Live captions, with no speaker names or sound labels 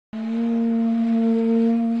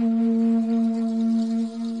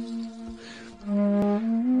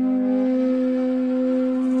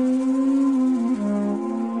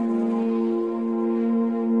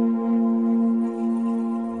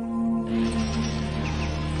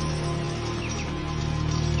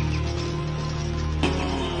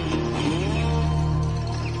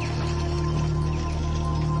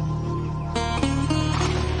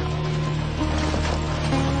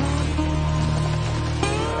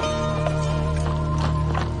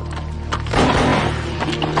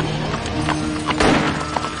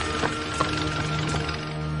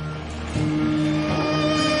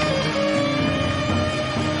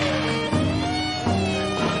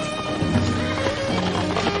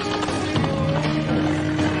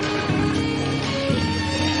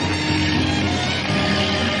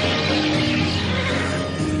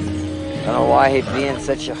why he'd be in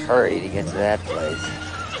such a hurry to get to that place.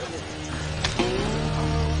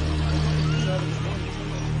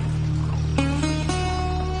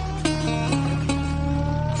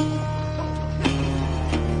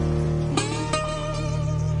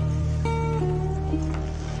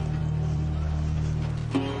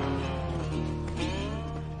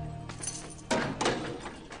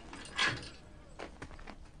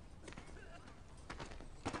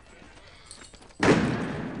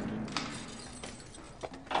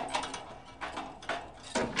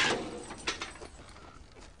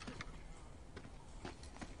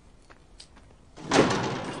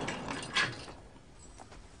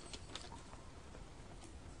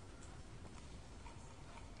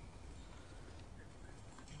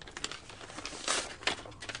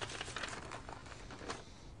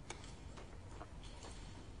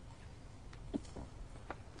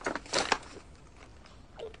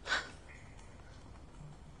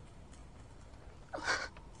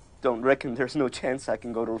 Don't reckon there's no chance I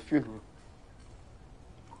can go to a funeral.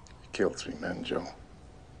 You killed 3 men, Joe.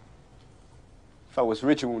 If I was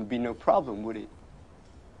rich, it wouldn't be no problem, would it?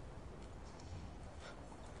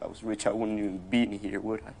 If I was rich, I wouldn't even be in here,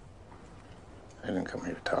 would I? I didn't come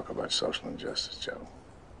here to talk about social injustice, Joe.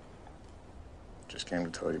 Just came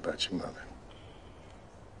to tell you about your mother.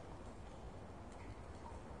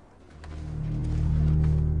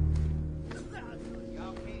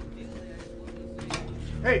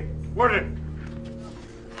 Hey, Warden!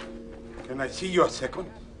 Can I see you a second?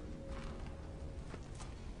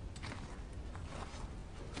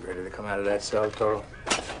 You ready to come out of that cell, Toro?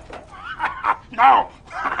 No!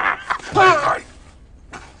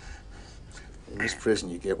 In this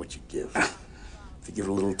prison, you get what you give. If you give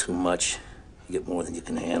a little too much, you get more than you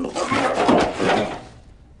can handle.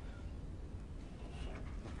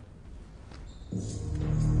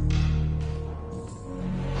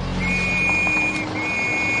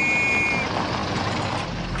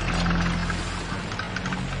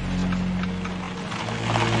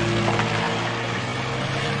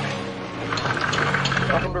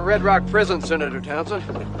 Welcome to Red Rock Prison, Senator Townsend.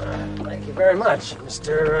 Thank you very much,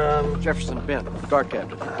 Mr. Jefferson Bent, guard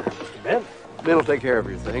captain. Ben. Ben will take care of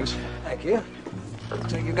your things. Thank you.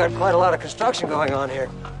 So you got quite a lot of construction going on here.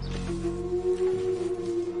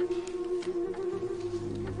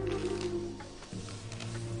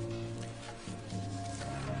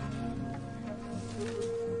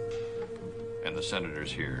 And the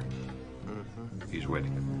senator's here. He's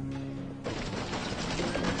waiting.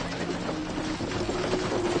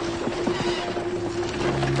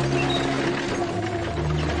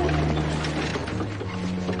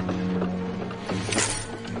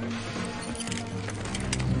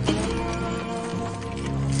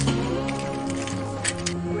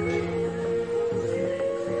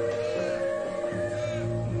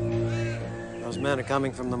 Those men are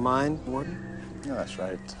coming from the mine, Warden? Yeah, that's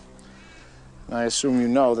right. I assume you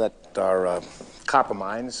know that our copper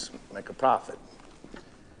mines make a profit.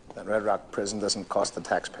 That Red Rock prison doesn't cost the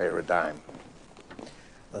taxpayer a dime.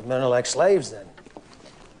 Those men are like slaves, then?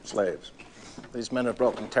 Slaves. These men have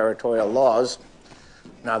broken territorial laws.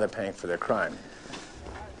 Now they're paying for their crime.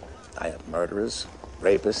 I have murderers,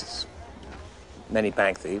 rapists, many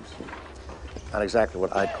bank thieves. Not exactly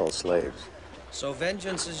what I'd call slaves. So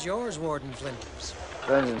vengeance is yours, Warden Flinders.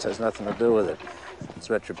 Vengeance has nothing to do with it. It's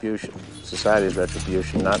retribution. Society's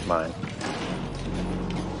retribution, not mine.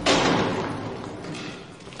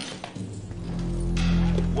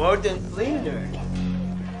 Warden Flinders.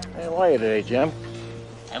 Hey, how are you today, Jim?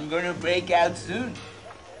 I'm gonna break out soon.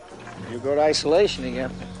 You go to isolation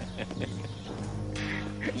again.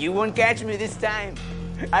 You won't catch me this time.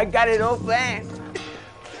 I got it all planned.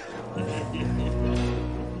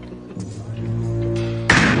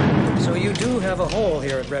 So you do have a hole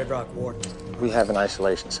here at Red Rock, Warden? We have an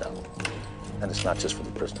isolation cell. And it's not just for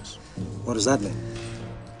the prisoners. What does that mean?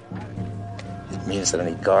 It means that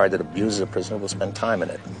any guard that abuses a prisoner will spend time in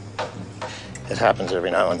it. It happens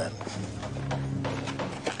every now and then.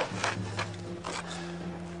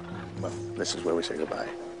 Well, this is where we say goodbye.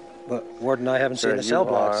 But, Warden, I haven't seen Sir, the cell you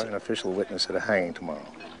blocks. are an official witness at a hanging tomorrow.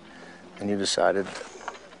 And you decided...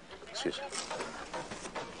 Excuse me.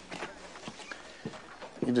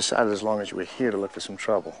 You decided as long as you were here to look for some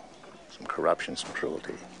trouble. Some corruption, some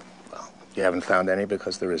cruelty. Well, you haven't found any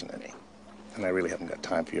because there isn't any. And I really haven't got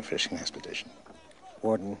time for your fishing expedition.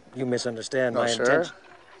 Warden, you misunderstand No, my sir. intention.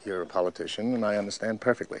 You're a politician, and I understand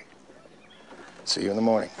perfectly. See you in the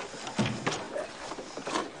morning.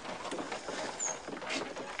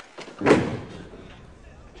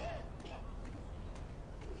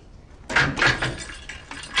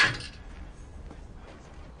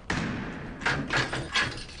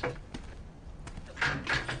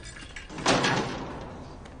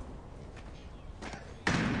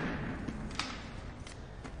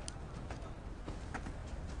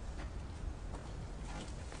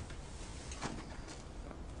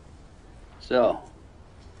 So,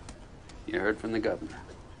 you heard from the governor?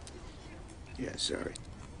 Yeah, sorry.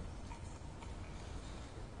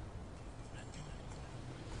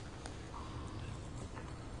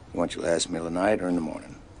 You want your last meal at night or in the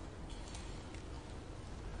morning?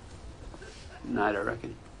 Night, I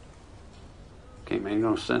reckon. Can't make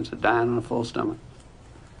no sense of dying on a full stomach.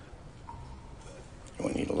 You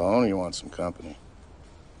want to eat alone or you want some company?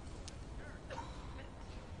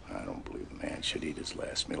 I don't believe a man should eat his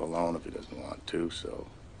last meal alone if he doesn't want to, so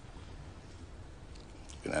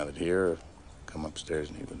you can have it here or come upstairs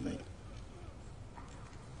and eat with me.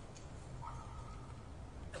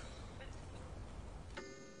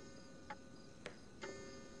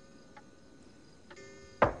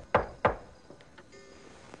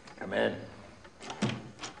 Come in.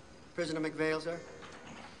 Prisoner McVeigh, sir?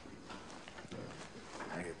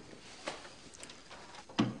 Thank you.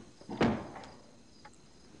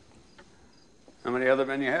 How many other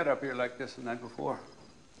men you had up here like this the night before?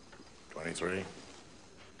 23.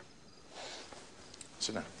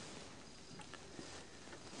 Sit down.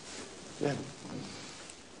 Yeah.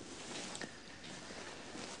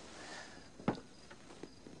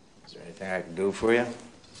 Is there anything I can do for you?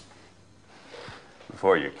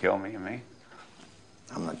 Before you kill me, you mean?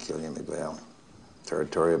 I'm not killing you, McVeigh.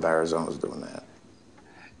 Territory of Arizona's doing that.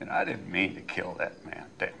 And I didn't mean to kill that man,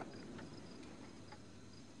 damn it.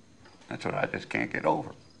 That's what I just can't get over.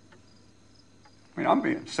 I mean, I'm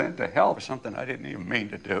being sent to hell for something I didn't even mean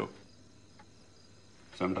to do.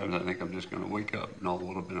 Sometimes I think I'm just going to wake up and all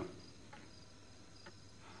would have been a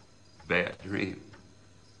bad dream.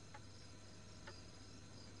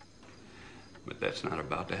 But that's not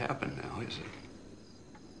about to happen now, is it?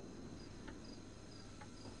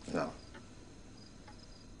 No.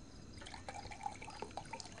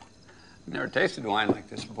 Never tasted wine like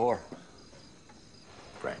this before.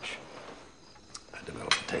 French. I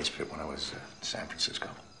developed a taste for it when I was in San Francisco.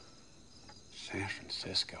 San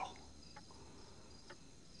Francisco.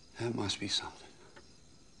 That must be something.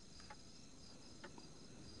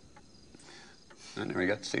 I never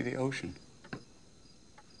got to see the ocean.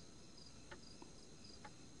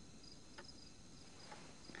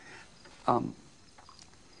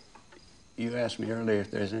 You asked me earlier if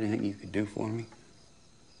there's anything you could do for me.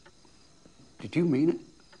 Did you mean it?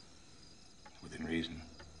 Within reason.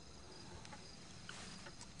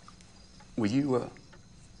 Will you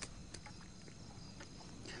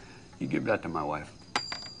give that to my wife?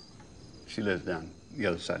 She lives down the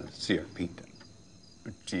other side of the Sierra Pinta.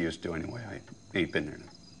 She used to anyway. I ain't been there in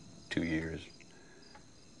 2 years.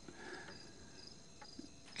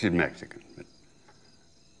 She's Mexican, but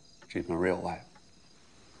she's my real wife.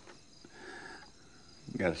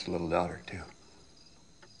 Got us a little daughter, too.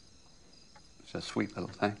 It's a sweet little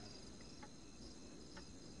thing.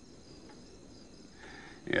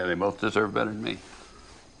 Yeah, they both deserve better than me.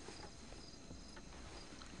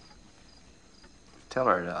 Tell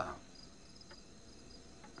her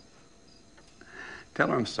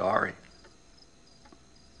I'm sorry.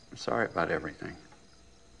 I'm sorry about everything.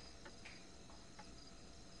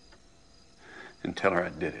 And tell her I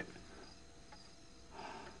did it.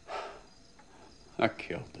 I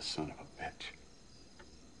killed the son of a bitch.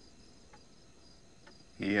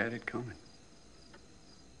 He had it coming.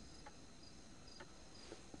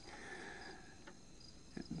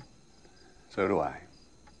 So do I.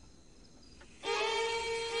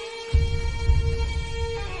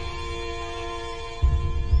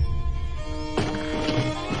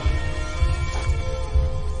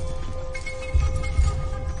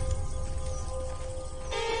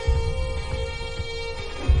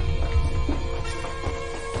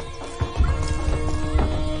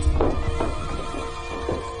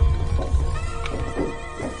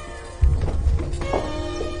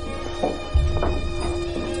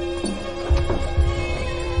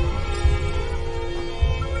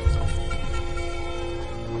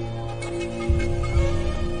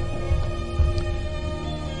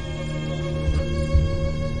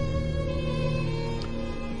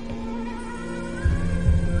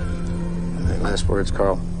 Last words,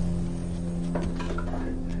 Carl?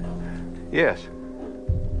 Yes.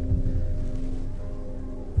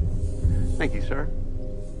 Thank you, sir.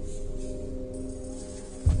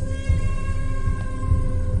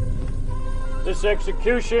 This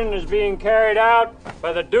execution is being carried out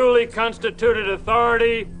by the duly constituted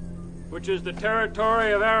authority, which is the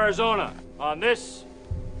territory of Arizona, on this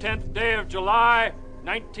 10th day of July,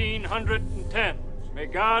 1910. May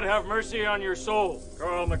God have mercy on your soul,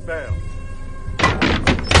 Carl McVeigh.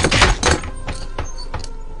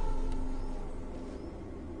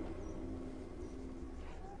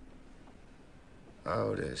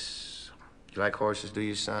 Otis. You like horses, do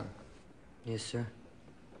you, son? Yes, sir.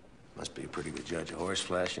 Must be a pretty good judge of horse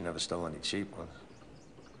flesh. You never stole any cheap ones.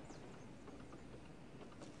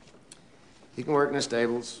 He can work in the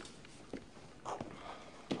stables.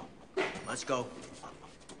 Let's go.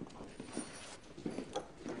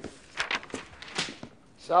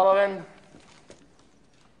 Sullivan.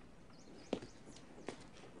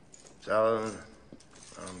 Sullivan.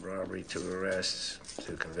 Armed robbery, 2 arrests,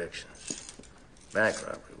 2 convictions. Bank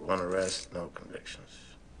robbery, 1 arrest, no convictions.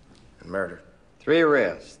 And murder. 3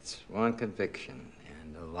 arrests, 1 conviction,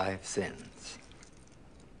 and a life sentence.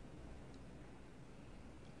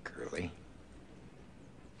 Curly.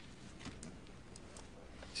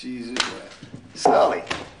 Jesus, Sully.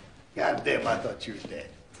 Goddamn, I thought you was dead.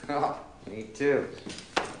 Oh, me too.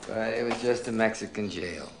 But it was just a Mexican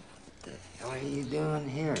jail. What the hell are you doing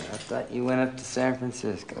here? I thought you went up to San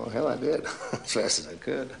Francisco. Oh, hell, I did. As fast as I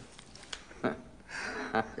could.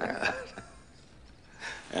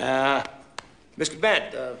 Mr.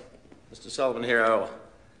 Bent, Mr. Sullivan here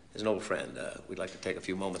is an old friend. We'd like to take a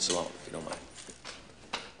few moments alone, if you don't mind.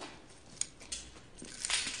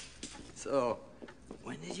 So,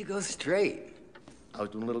 when did you go straight? I was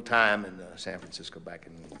doing a little time in San Francisco back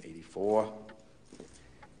in '84.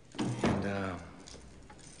 And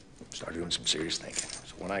started doing some serious thinking.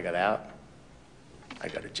 So when I got out, I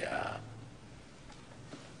got a job.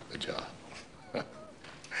 A job.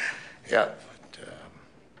 Yeah, but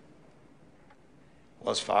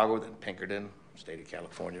Wells Fargo, then Pinkerton, state of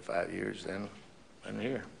California 5 years, then I'm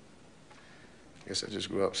here. I guess I just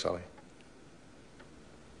grew up, Sully.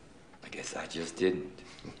 I guess I just didn't.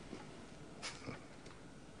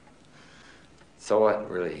 So what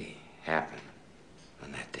really happened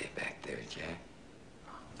on that day back there, Jack?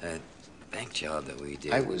 That bank job that we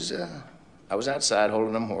did. I was outside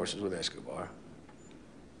holding them horses with Escobar.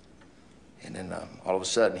 And then all of a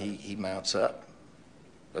sudden, he mounts up.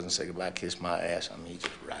 Doesn't say goodbye, kiss my ass. I mean, he just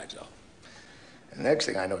rides off. And the next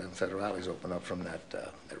thing I know, them federales open up from that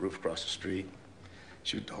roof across the street,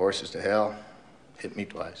 shoot the horses to hell, hit me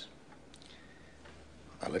twice.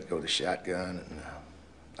 I let go of the shotgun, and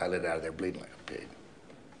I let out of there bleeding like a pig.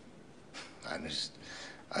 I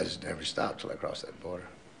just never stopped till I crossed that border.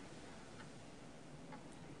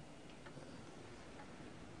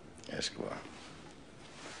 Escobar.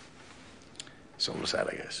 Sold us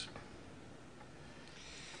out, I guess.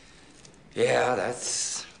 Yeah,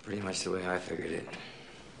 that's pretty much the way I figured it.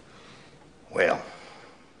 Well,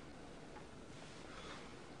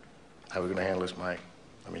 how are we gonna handle this, Mike?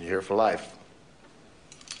 I mean, you're here for life.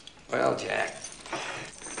 Well, Jack,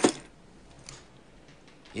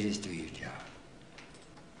 you just do your job.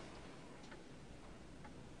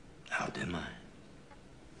 I'll do mine.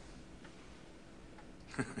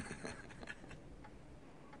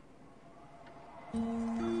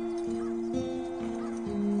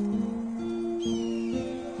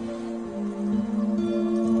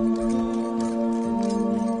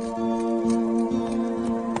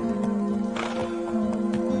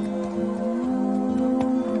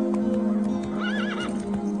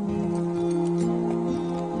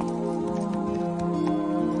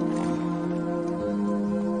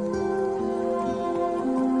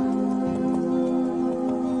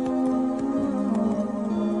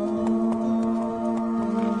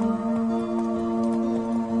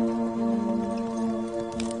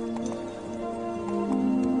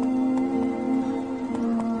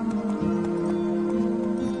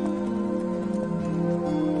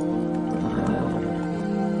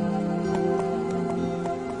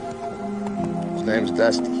 His name's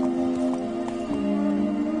Dusty. I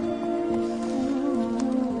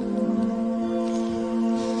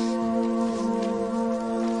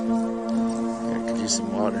could use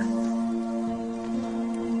some water.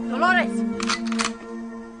 Dolores!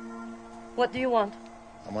 What do you want?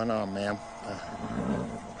 I'm unarmed, ma'am.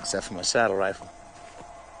 Except for my saddle rifle.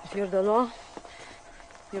 If you're the law,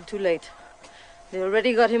 you're too late. They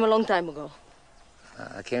already got him a long time ago.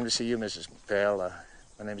 I came to see you, Mrs. McPhail.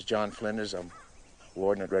 My name's John Flinders. I'm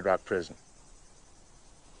Warden of Red Rock Prison.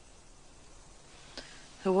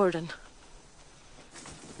 The warden.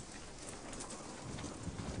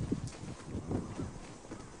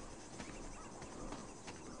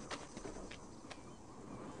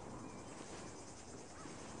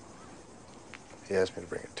 He asked me to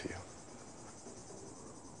bring it to you.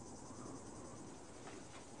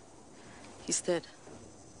 He's dead.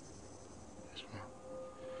 Yes, ma'am.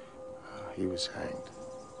 He was hanged.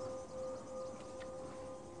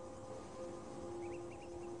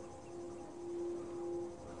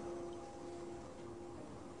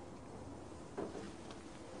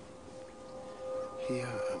 He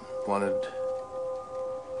wanted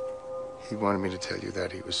He wanted me to tell you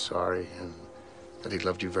that he was sorry and that he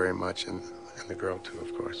loved you very much, and the girl too,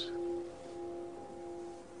 of course.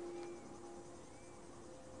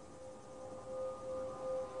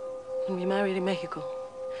 When we married in Mexico,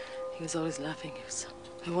 he was always laughing. He was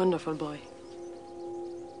a wonderful boy.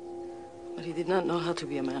 But he did not know how to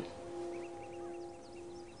be a man.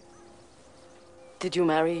 Did you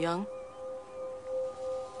marry young?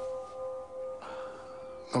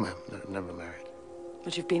 No, ma'am, never married.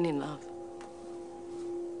 But you've been in love.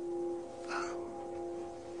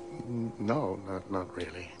 No, not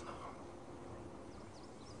really. No.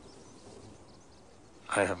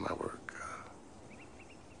 I have my work.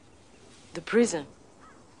 The prison?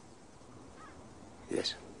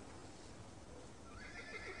 Yes.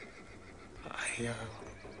 I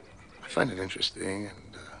find it interesting,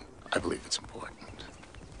 and I believe it's important.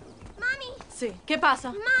 Mami. Sí. ¿Qué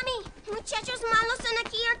pasa? Mami, muchachos malos están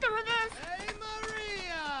aquí al revés. Hey,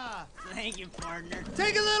 Maria! Thank you, partner.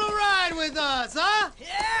 Take a little ride with us, huh?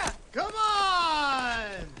 Yeah! Come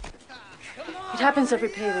on! Come on! It happens every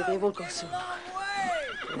payday. They will go soon.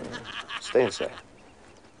 Stay inside.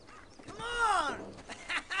 Come on!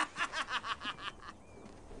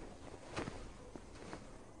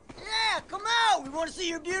 Yeah, come out! We want to see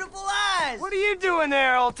your beautiful eyes! What are you doing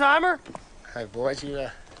there, old-timer? Hi, boys. You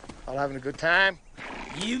all having a good time?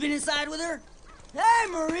 You been inside with her? Hey,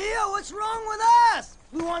 Maria, what's wrong with us?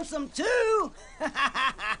 We want some too.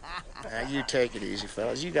 Now, you take it easy,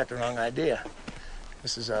 fellas. You got the wrong idea.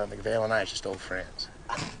 Mrs. McVale and I are just old friends.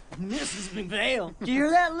 Mrs. McVale. Do you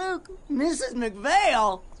hear that, Luke? Mrs.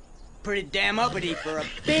 McVale? Pretty damn uppity for a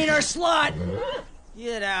beaner slut.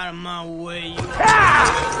 Get out of my way, you...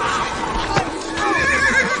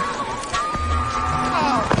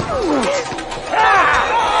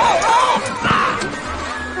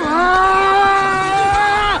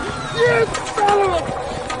 You fellow!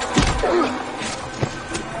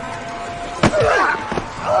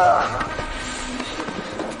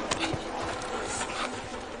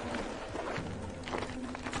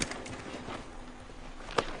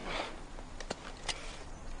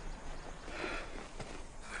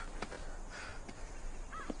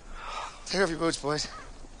 Take off your boots, boys.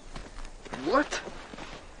 What?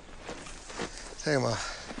 Take them off.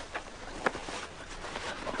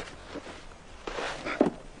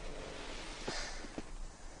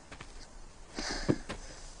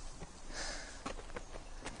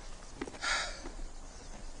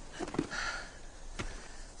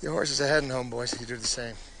 Your horses are heading home, boys. You do the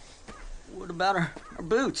same. What about our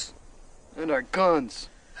boots? And our guns.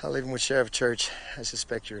 I'll leave them with Sheriff Church. I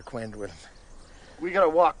suspect you're acquainted with him. We gotta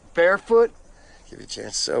walk barefoot? Give you a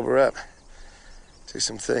chance to sober up. Do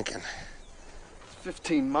some thinking. It's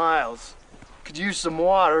 15 miles. Could use some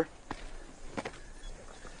water.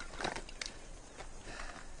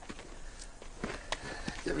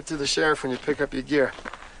 Give it to the sheriff when you pick up your gear.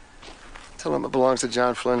 Tell him it belongs to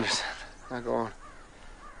John Flinders. Now go on.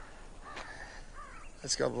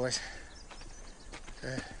 Let's go, boys.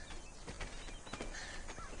 Okay.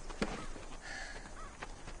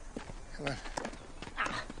 Come on.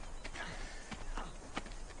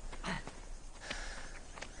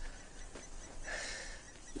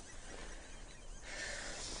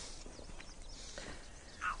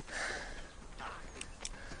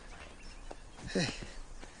 Hey.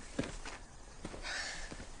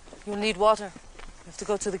 You'll need water. You have to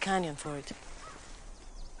go to the canyon for it.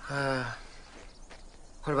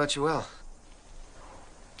 What about your well?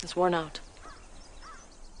 It's worn out.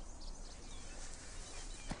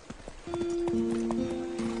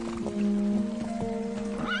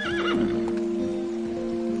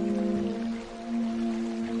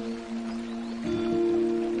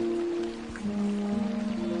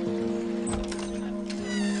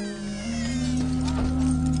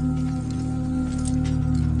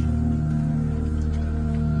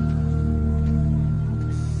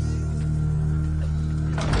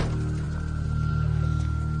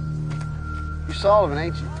 Sullivan,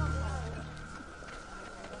 ain't you?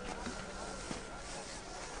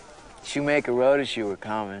 Shoemaker wrote us you were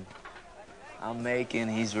coming. I'm Macon,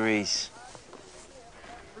 he's Reese.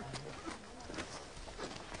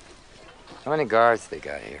 How many guards they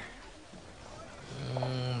got here?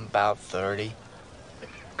 About 30.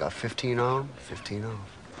 Got 15 on, 15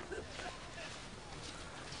 off.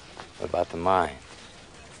 What about the mine?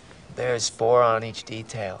 There's 4 on each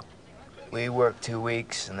detail. We work 2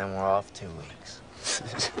 weeks, and then we're off 2 weeks.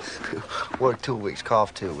 Work 2 weeks,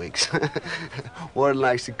 cough 2 weeks. Warden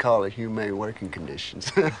likes to call it humane working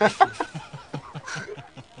conditions. What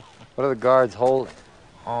are the guards holding?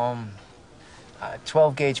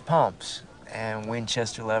 12-gauge pumps and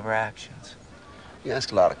Winchester lever actions. You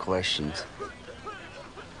ask a lot of questions.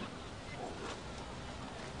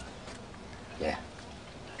 Yeah.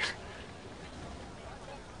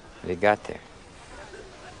 What you got there?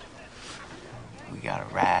 We got a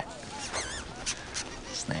rat.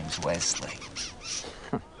 His name's Wesley.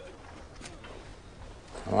 How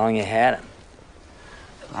long you had him?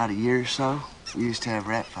 About a year or so. We used to have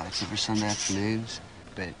rat fights every Sunday afternoons,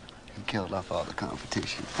 but he killed off all the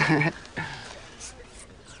competition.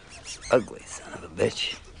 Ugly son of a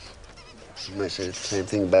bitch. You might say the same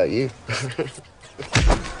thing about you.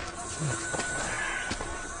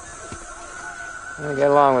 Well,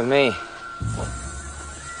 get along with me.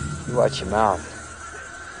 You watch your mouth.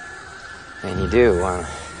 And you do want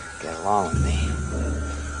to get along with me.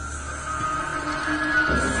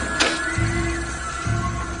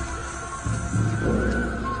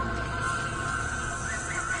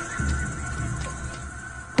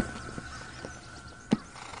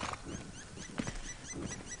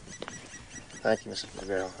 Thank you, Mrs.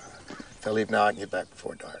 McVale. If I leave now, I can get back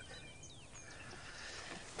before dark.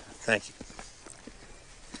 Thank you.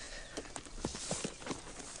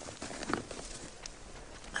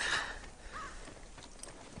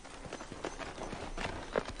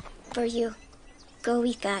 For you. Go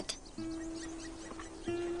eat that.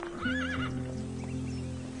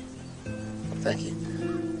 Thank you.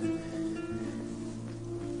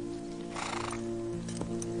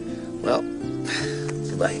 Well,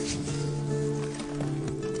 goodbye.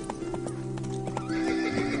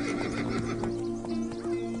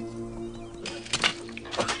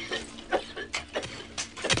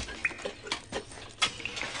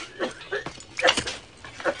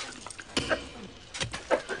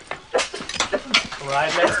 All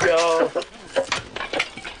right, let's go.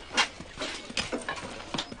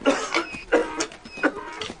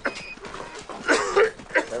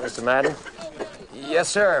 Mr. Madden? Yes,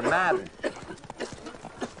 sir, Madden.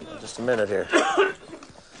 Just a minute here.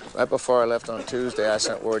 Right before I left on Tuesday, I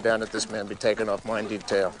sent word down that this man be taken off mine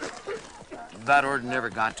detail. That order never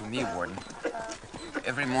got to me, Warden.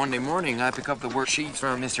 Every Monday morning, I pick up the worksheets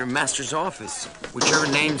from Mr. Master's office. Whichever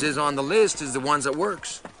names is on the list is the ones that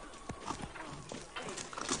works.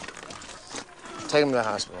 Take him to the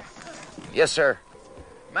hospital. Yes, sir.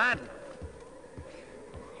 Madden.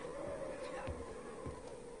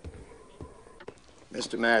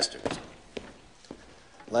 Mr. Masters,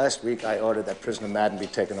 last week I ordered that prisoner Madden be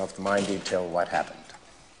taken off the mine detail. What happened?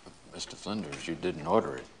 Mr. Flinders, you didn't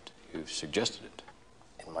order it. You suggested it.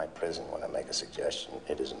 In my prison, when I make a suggestion,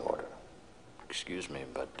 it is an order. Excuse me,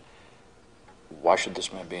 but why should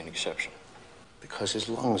this man be an exception? Because his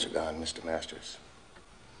lungs are gone, Mr. Masters.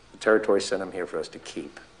 The territory sent him here for us to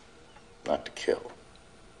keep, not to kill.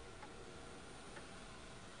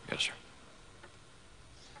 Yes, sir.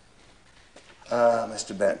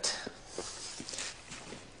 Mr. Bent,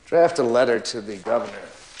 draft a letter to the governor.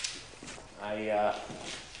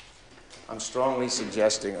 I'm strongly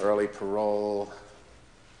suggesting early parole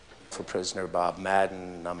for prisoner Bob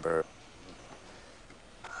Madden, number.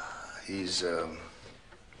 He's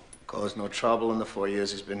caused no trouble in the 4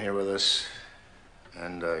 years he's been here with us,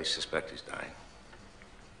 and I suspect he's dying.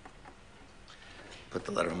 Put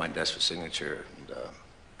the letter on my desk for signature, and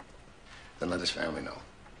then let his family know.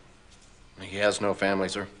 He has no family,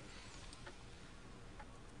 sir.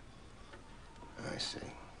 I see.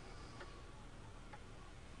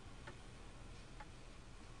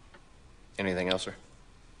 Anything else, sir?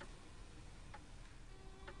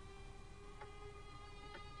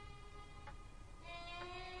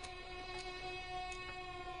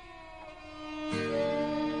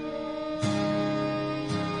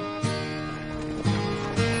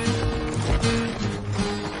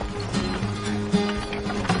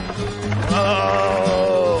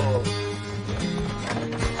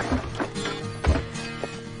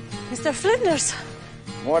 Mr. Flinders.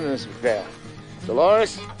 Morning, Mrs. McVale.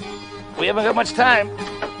 Dolores, we haven't got much time.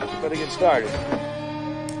 Better get started.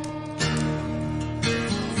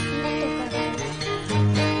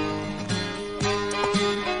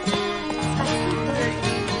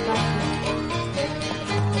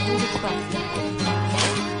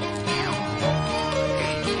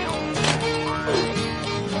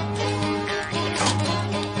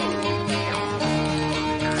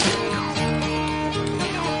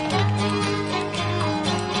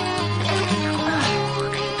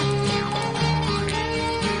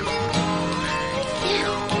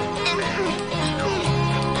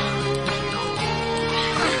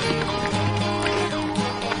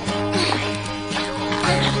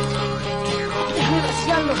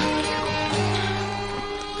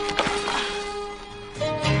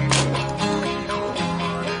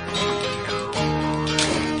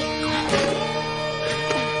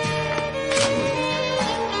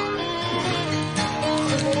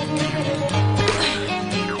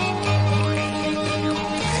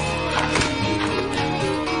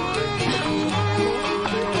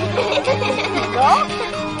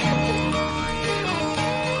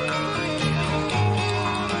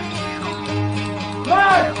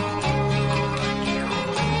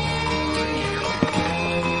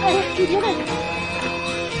 Aquí viene.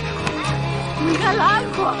 Mira el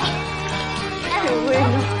agua. Qué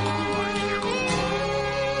bueno.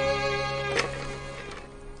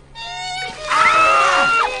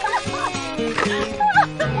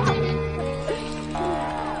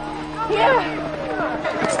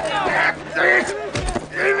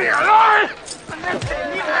 Leave me alone!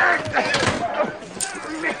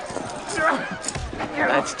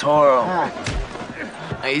 That's Toro.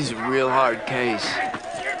 He's a real hard case.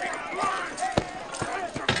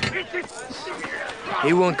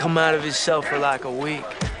 He wouldn't come out of his cell for like a week.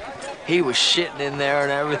 He was shitting in there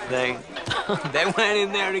and everything. They went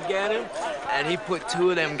in there to get him, and he put 2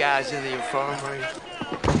 of them guys in the infirmary.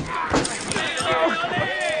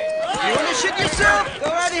 You wanna shit yourself? Go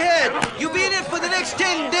right ahead. You'll be in it for the next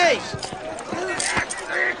 10 days.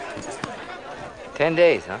 10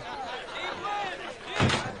 days, huh?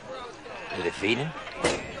 Did they feed him?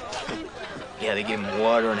 Yeah, they give him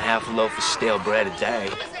water and half a loaf of stale bread a day.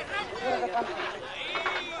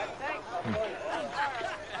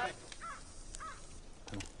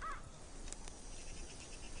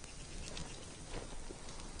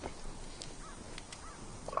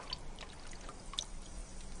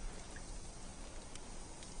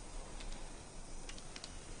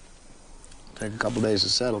 Take a couple days to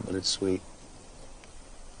settle, but it's sweet.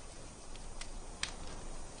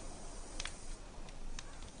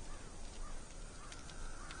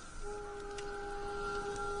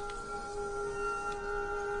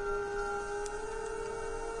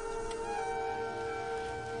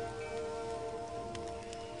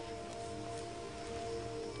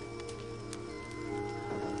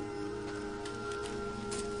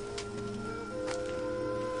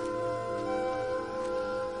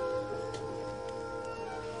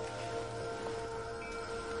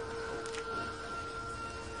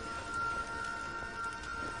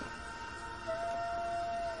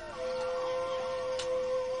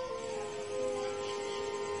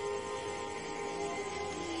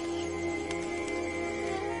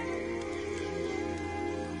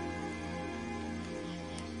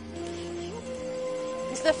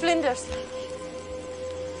 Mr. Flinders,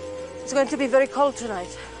 it's going to be very cold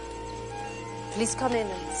tonight. Please come in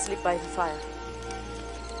and sleep by the fire.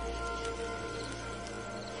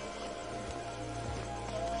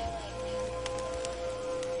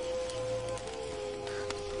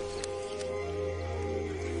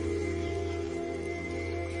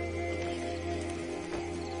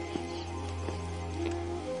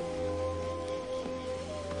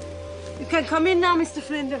 You can come in now, Mr.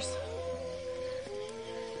 Flinders.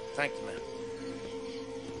 Thank you, ma'am.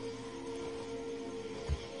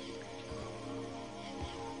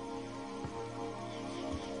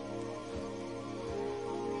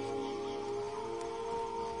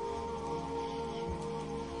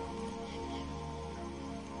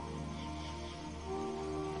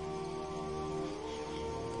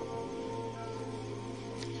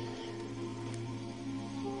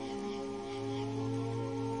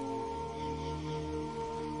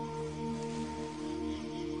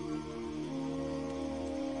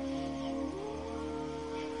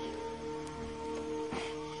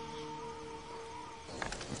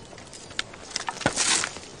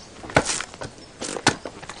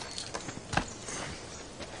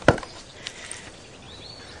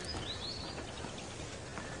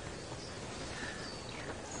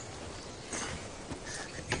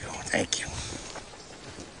 Thank you.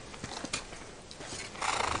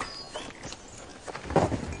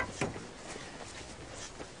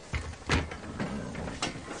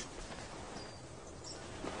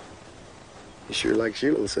 He sure likes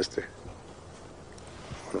you, little sister.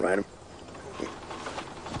 Wanna ride him?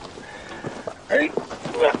 Hey.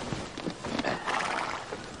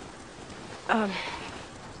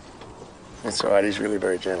 It's all right. He's really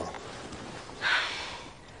very gentle.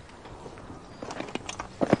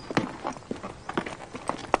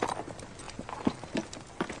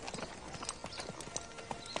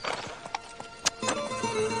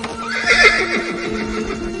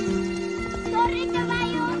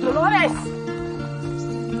 Dolores!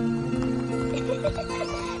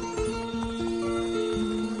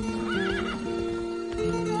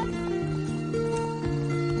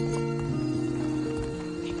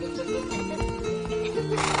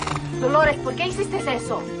 Dolores, ¿por qué hiciste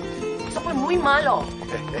eso? Eso fue muy malo.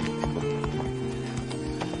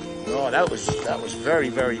 No, that was very,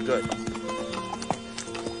 very good.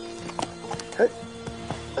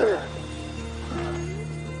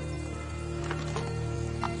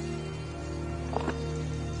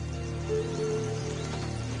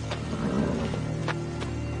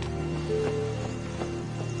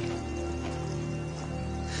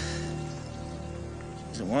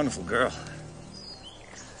 a wonderful girl.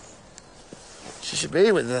 She should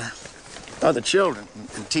be with other children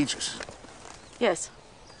and teachers. Yes.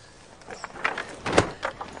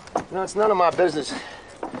 No, it's none of my business,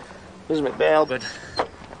 Mrs. McVale, but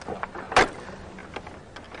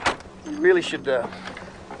you really should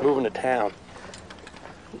move into town.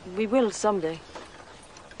 We will someday.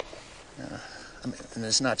 And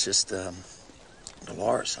it's not just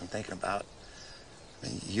Dolores I'm thinking about. I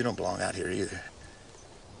mean, you don't belong out here either.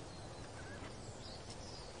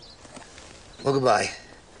 Well, goodbye.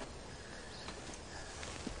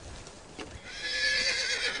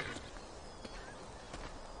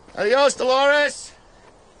 Adios, Dolores!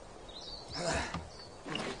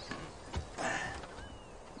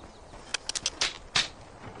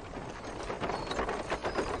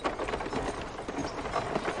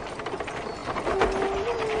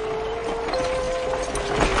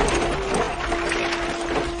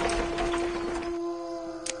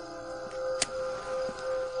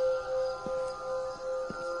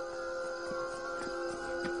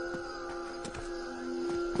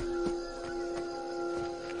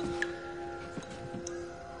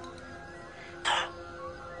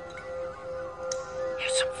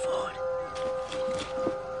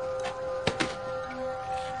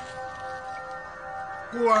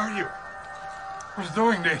 Who are you? Who's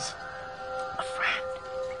doing this? A friend.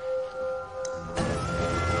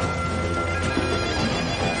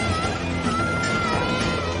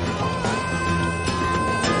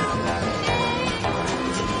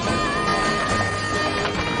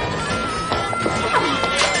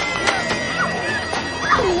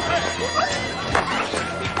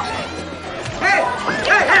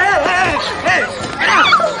 Hey!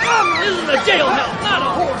 This is a jailhouse, not a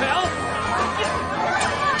whorehouse!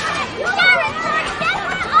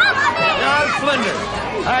 John Flinders.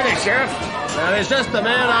 Howdy, Sheriff. Now, there's just the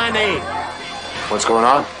man I need. What's going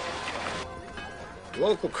on?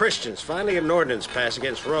 Local Christians finally get an ordinance passed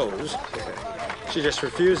against Rose. She just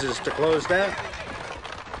refuses to close down.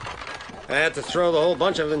 I had to throw the whole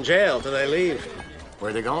bunch of them in jail till they leave.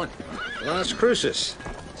 Where are they going? Las Cruces.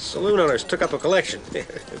 Saloon owners took up a collection.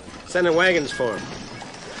 Sending wagons for them.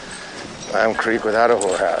 Lime Creek without a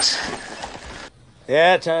whorehouse.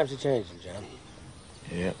 Yeah, times are changing, John.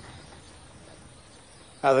 Yep.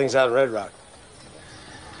 How are things out in Red Rock?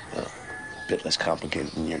 Well, a bit less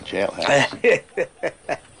complicated than your jailhouse.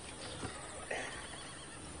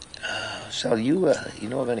 So you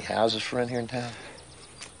know of any houses for rent here in town?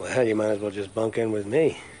 Well, you might as well just bunk in with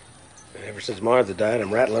me. Ever since Martha died,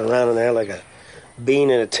 I'm rattling around in there like a bean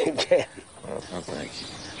in a tin can. Well, no, thank you.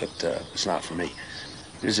 But it's not for me.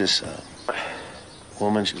 There's this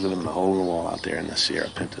woman, she's living in a hole in the wall out there in the Sierra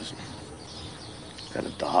Pintas. Got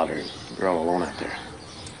a daughter, a girl alone out there.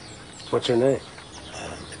 What's her name?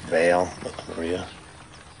 McVale, Maria.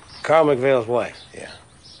 Carl McVale's wife. Yeah.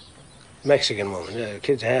 Mexican woman. The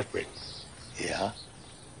kid's a half-breed. Yeah?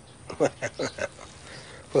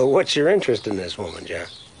 Well, what's your interest in this woman, John?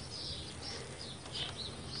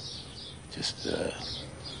 Just,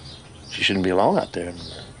 she shouldn't be alone out there.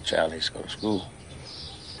 The child needs to go to school.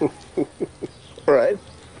 Right.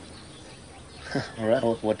 All right,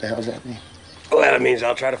 what the hell does that mean? Well, that means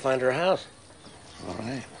I'll try to find her a house. All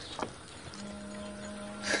right.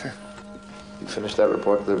 You finished that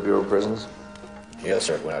report to the Bureau of Prisons? Yes,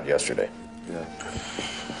 sir. It went out yesterday. Yeah.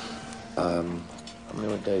 How many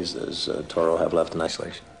more days does Toro have left in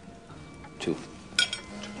isolation? 2.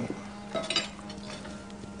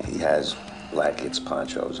 He has blankets,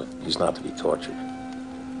 ponchos. He's not to be tortured.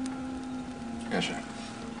 Yes, sir.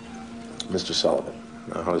 Mr. Sullivan,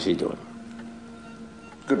 how's he doing?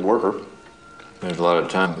 Good worker. There's a lot of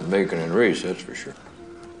time with Bacon and Reese, that's for sure.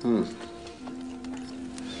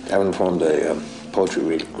 Haven't formed a poetry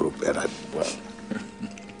reading group yet. Well,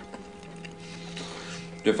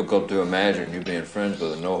 Difficult to imagine you being friends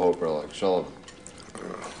with a no-hoper like Sullivan.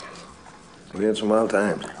 we had some wild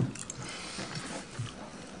times.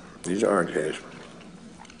 These are hard cases.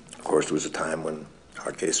 Of course, there was a time when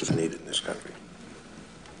hard cases were needed in this country.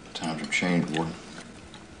 Times have changed, Warden.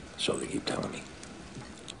 So they keep telling me.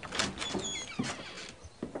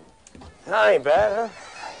 That ain't bad,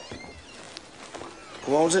 huh?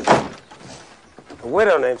 Who owns it? A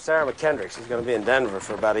widow named Sarah McKendrick. She's going to be in Denver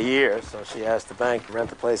for about a year, so she asked the bank to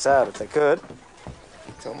rent the place out if they could.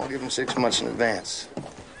 Tell them I'll give them 6 months in advance.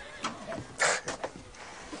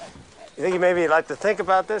 You think maybe you'd like to think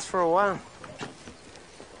about this for a while?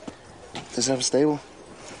 Does it have a stable?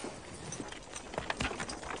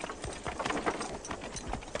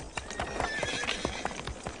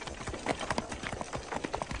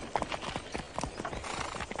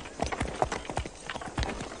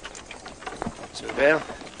 Vale.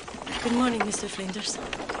 Good morning, Mr. Flinders.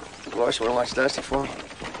 Dolores, want to watch Dusty for me?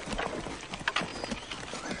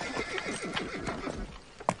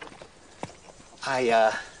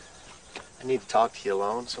 I need to talk to you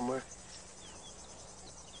alone somewhere.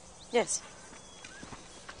 Yes.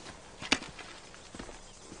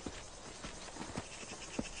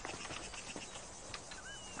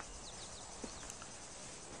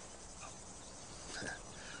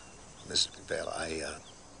 Mrs. McVale,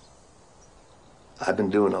 I've been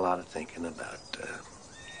doing a lot of thinking about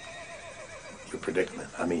your predicament.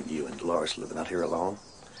 I mean, you and Dolores living out here alone.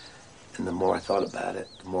 And the more I thought about it,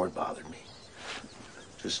 the more it bothered me.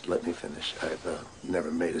 Just let me finish. I've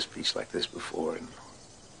never made a speech like this before, and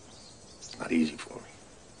it's not easy for me.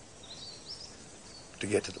 To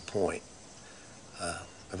get to the point,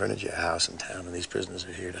 I've rented you a house in town, and these prisoners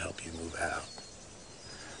are here to help you move out.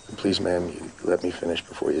 And please, ma'am, you let me finish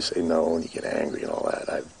before you say no and you get angry and all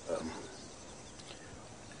that.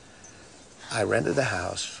 I rented the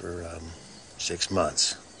house for 6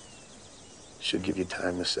 months. Should give you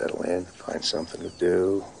time to settle in, find something to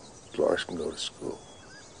do. Dolores can go to school.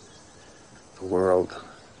 The world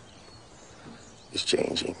is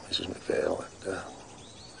changing, Mrs. McVale,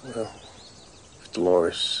 and, well, if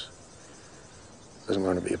Dolores doesn't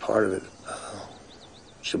want to be a part of it,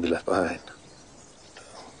 she'll be left behind.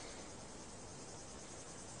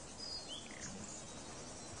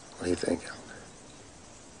 What are you thinking?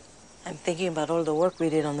 I'm thinking about all the work we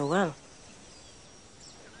did on the well.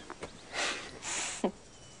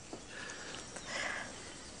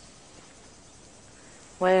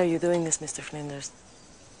 Why are you doing this, Mr. Flinders?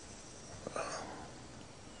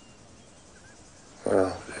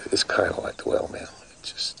 Well, it's kind of like the well, ma'am. It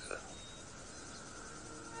just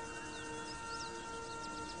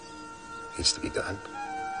needs to be done.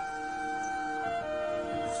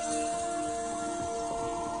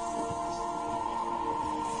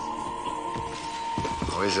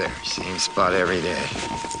 Always there, same spot every day.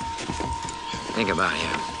 Think about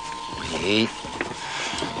him. When you eat,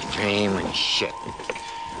 when you dream, when you shit.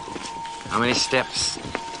 How many steps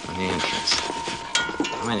from the entrance?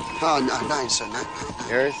 How many? Oh, no, 9, sir, 9.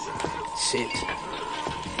 Yours? 6.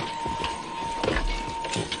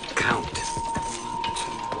 Count. 3,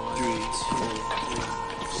 2, 1,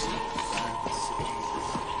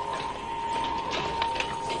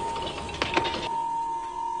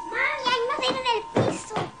 Mami, hay madera en el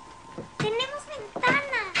piso. Tenemos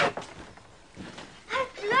ventana. Hay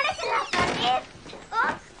flores en la pared.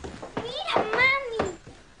 Oh, mira, mami.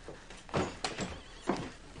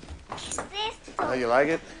 ¿Qué es esto? Oh, you like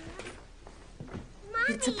it?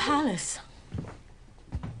 It's a palace.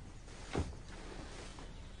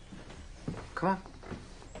 Come on.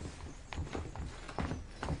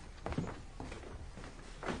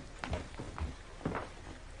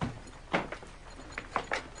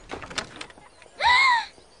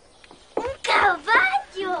 ¡Un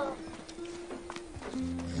caballo!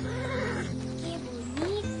 ¡Qué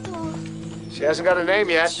bonito! She hasn't got a name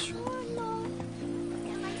yet.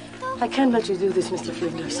 I can't let you do this, Mr.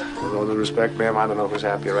 Flinders. With all due respect, ma'am, I don't know who's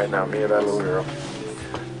happier right now, me or that little girl.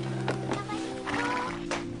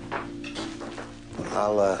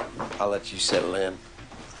 I'll let you settle in.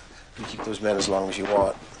 You keep those men as long as you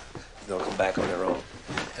want. They'll come back on their own.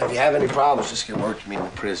 And if you have any problems, just get word to me in the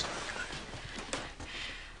prison.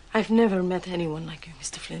 I've never met anyone like you,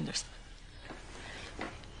 Mr. Flinders.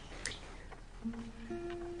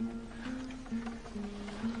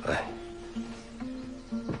 Bye.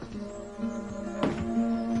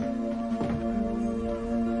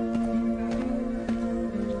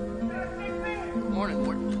 Morning,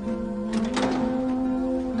 Warden.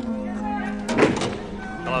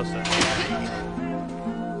 Hello, sir.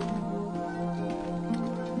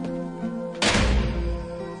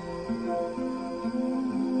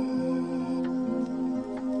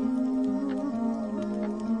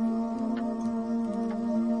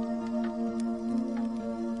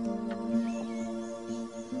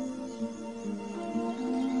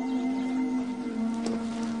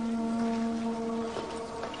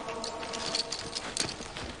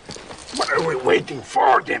 What are we waiting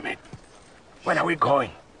for, damn it? When are we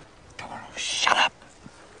going? Toro, shut up.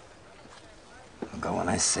 We'll go when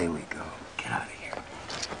I say we go. Get out of here.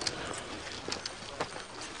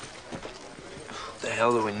 What the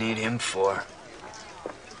hell do we need him for?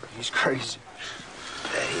 He's crazy.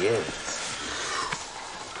 There he is.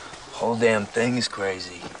 Whole damn thing is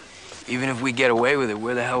crazy. Even if we get away with it,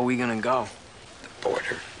 where the hell are we gonna go? The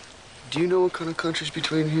border. Do you know what kind of country's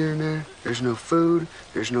between here and there? There's no food,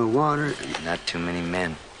 there's no water. Not too many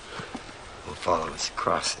men will follow us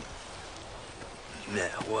across it.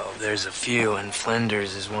 Yeah, well, there's a few, and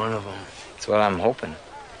Flinders is one of them. That's what I'm hoping.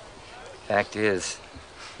 Fact is,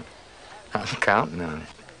 I'm counting on it.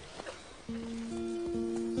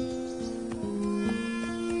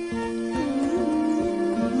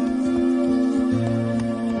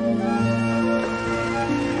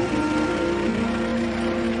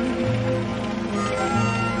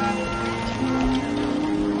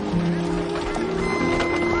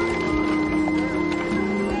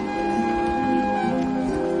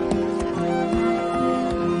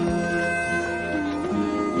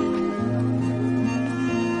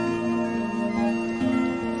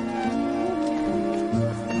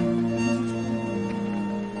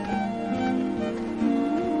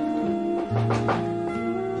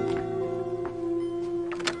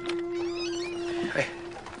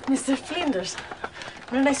 Mr. Flinders,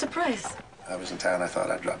 what a nice surprise. I was in town. I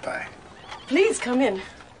thought I'd drop by. Please come in.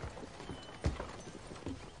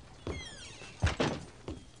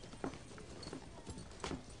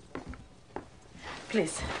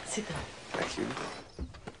 Please, sit down. Thank you.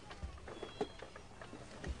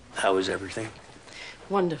 How is everything?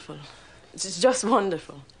 Wonderful. It's just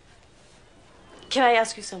wonderful. Can I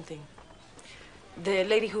ask you something? The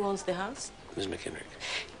lady who owns the house? Ms. McKendrick.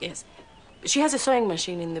 Yes. She has a sewing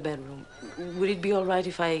machine in the bedroom. Would it be all right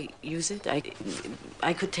if I use it?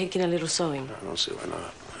 I could take in a little sewing. I don't see why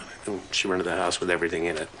not. She rented the house with everything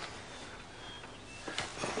in it.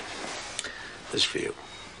 This is for you.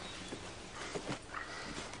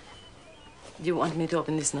 Do you want me to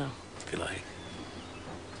open this now? If you like.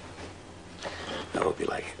 I hope you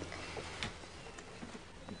like it.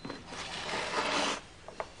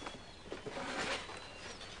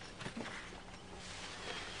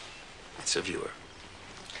 It's a viewer.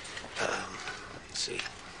 Let's see.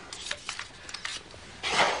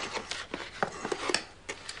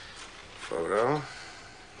 Photo.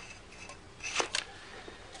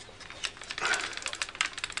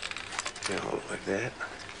 Yeah, hold it like that.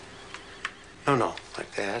 No,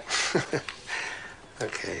 like that.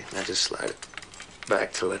 Okay, now just slide it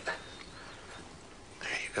back till it.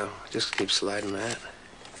 There you go. Just keep sliding that.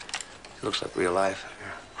 It looks like real life.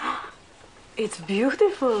 It's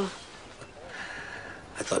beautiful.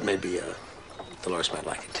 I thought maybe Dolores might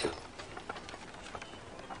like it too.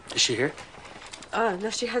 Is she here? No,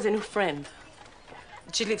 she has a new friend.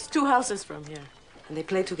 She lives 2 houses from here, and they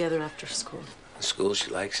play together after school. In school,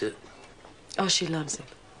 she likes it. Oh, she loves it.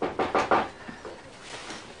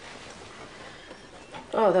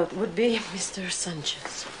 Oh, that would be Mr.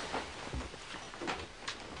 Sanchez.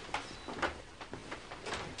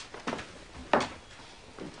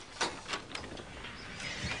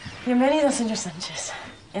 Bienvenido, señor Sánchez.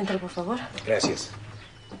 Entre, por favor. Gracias.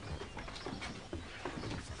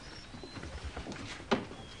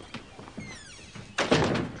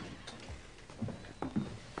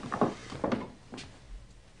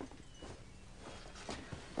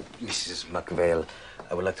 Mrs. McVale,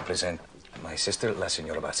 I would like to present my sister, la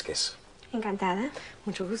señora Vasquez. Encantada.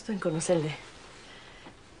 Mucho gusto en conocerle.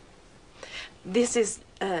 This is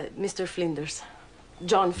Mr. Flinders.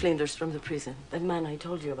 John Flinders from the prison, that man I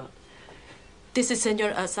told you about. This is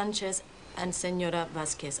Senor Sanchez and Senora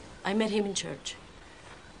Vasquez. I met him in church.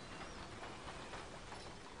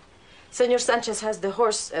 Senor Sanchez has the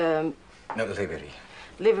horse, No, livery.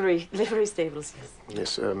 livery stables, yes.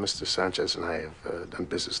 Yes, Mr. Sanchez and I have done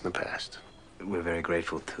business in the past. We're very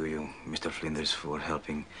grateful to you, Mr. Flinders, for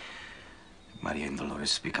helping Maria and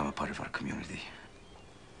Dolores become a part of our community.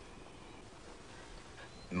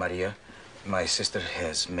 Maria, my sister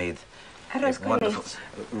has made Arroz a con wonderful leche.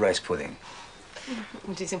 rice pudding.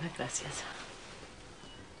 Muchísimas gracias.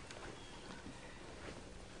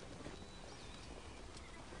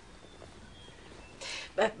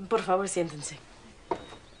 Por favor, siéntense.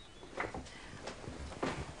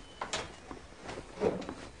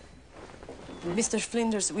 Mr.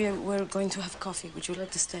 Flinders, we're going to have coffee. Would you like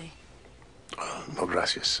to stay? No,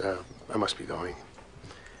 gracias. I must be going.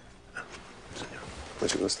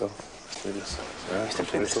 Mucho gusto. Mr.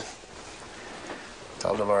 Flinders.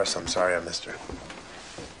 Tell Dolores I'm sorry I missed her.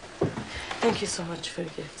 Thank you so much for your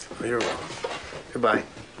gift. You're welcome. Goodbye.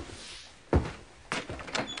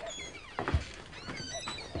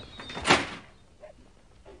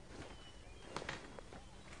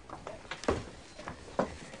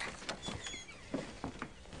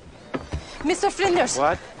 Mr. Flinders.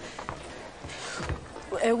 What?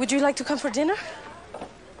 Would you like to come for dinner?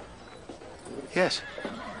 Yes.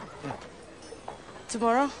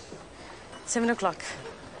 Tomorrow? 7 o'clock.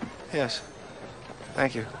 Yes.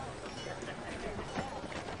 Thank you.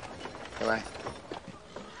 Bye-bye.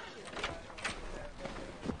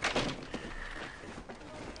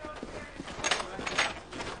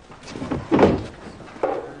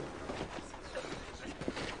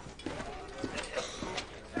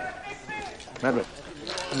 Medwin,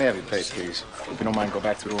 let me have your pay, please. If you don't mind, go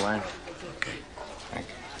back through the line. Okay. Thank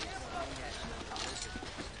you.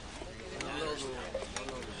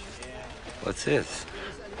 What's this?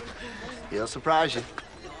 He'll surprise you.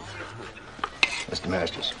 Mr.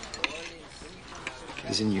 Masters,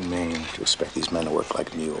 it is inhumane to expect these men to work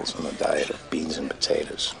like mules on a diet of beans and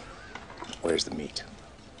potatoes. Where's the meat?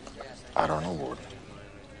 I don't know, Warden.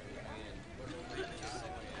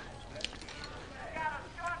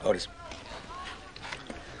 Otis,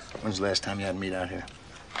 when's the last time you had meat out here?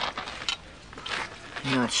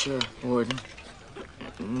 Not sure, Warden.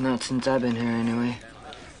 Not since I've been here, anyway.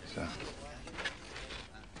 So.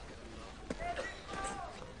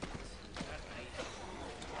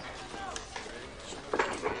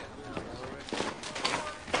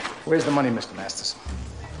 Where's the money, Mr. Masters?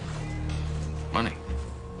 Money?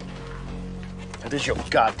 That is your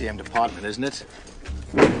goddamn department, isn't it?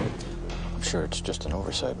 I'm sure it's just an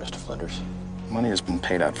oversight, Mr. Flinders. Money has been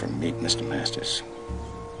paid out for meat, Mr. Masters.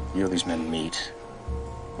 You owe these men meat,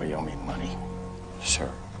 or you owe me money. Sir.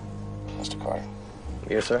 Mr. Carter.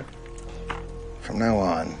 Yes, sir? From now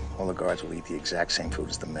on, all the guards will eat the exact same food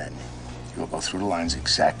as the men. You will go through the lines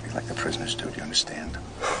exactly like the prisoners do, do you understand?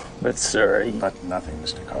 But, sir, But nothing,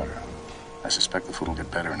 Mr. Carter. I suspect the food will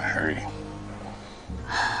get better in a hurry.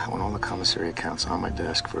 I want all the commissary accounts on my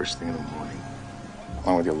desk first thing in the morning,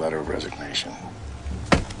 along with your letter of resignation.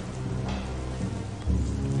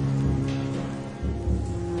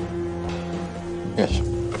 Yes.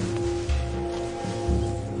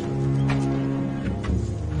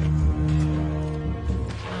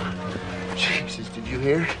 Jesus, did you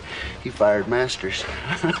hear? He fired Masters.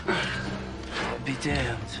 Be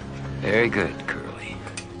damned. Very good, Curly.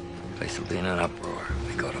 Place will be in an uproar.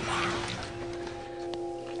 We go tomorrow.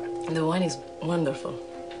 The wine is wonderful.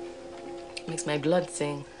 Makes my blood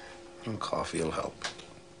sing. And coffee will help.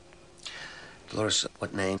 Dolores,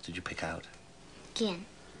 what name did you pick out? ¿Quién?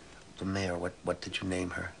 The mayor. What did you name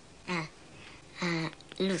her?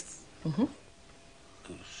 Luz. Mm-hmm.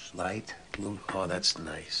 Luz. Light? Blue? Oh, that's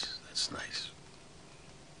nice. That's nice.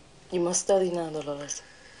 You must study now, Dolores.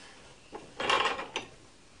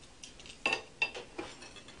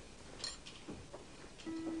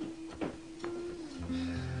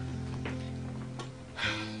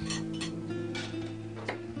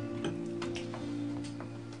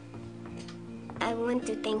 I want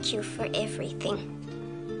to thank you for everything.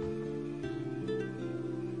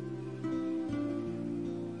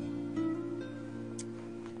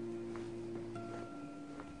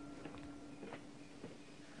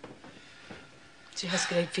 She has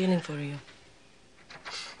great feeling for you.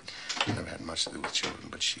 I've never had much to do with children,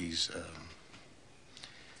 but she's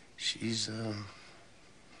she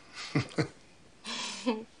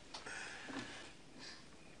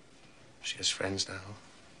has friends now.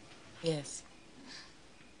 Yes.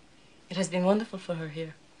 It has been wonderful for her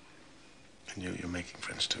here. And you're making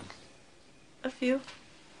friends too. A few.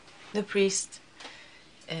 The priest,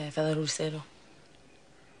 Father Lucero.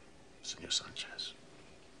 Senor Sanchez.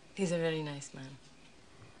 He's a very nice man.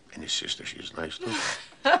 And your sister, she's nice too.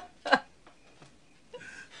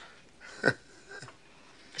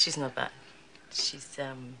 She's not bad. She's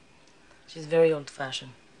very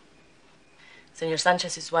old-fashioned. Senor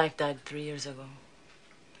Sanchez's wife died 3 years ago,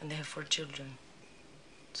 and they have 4 children.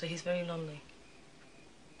 So he's very lonely.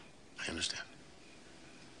 I understand.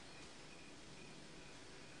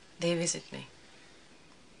 They visit me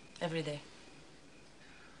every day.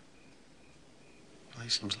 Well, he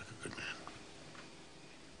seems like a good man.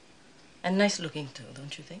 And nice-looking too,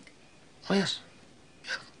 don't you think? Oh yes.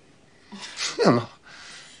 Yeah. Yeah, no.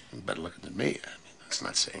 Better looking than me. I mean, that's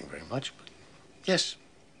not saying very much, but yes.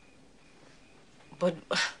 But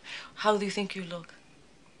how do you think you look?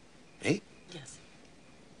 Me? Yes.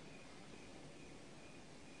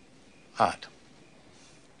 Odd.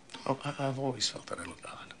 Oh, I've always felt that I look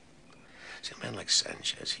odd. See, a man like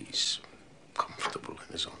Sanchez, he's comfortable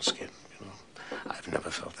in his own skin, you know. I've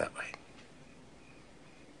never felt that way.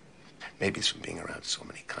 Maybe it's from being around so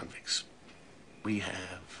many convicts. We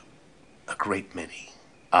have a great many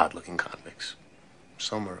odd-looking convicts.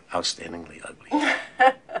 Some are outstandingly ugly.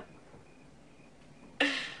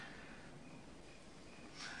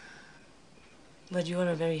 But you are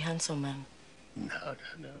a very handsome man. No.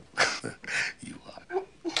 You are.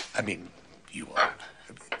 I mean, you are.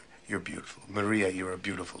 You're beautiful. Maria, you're a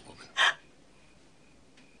beautiful woman.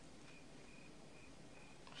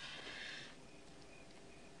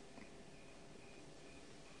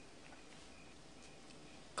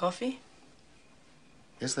 Coffee?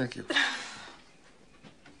 Yes, thank you.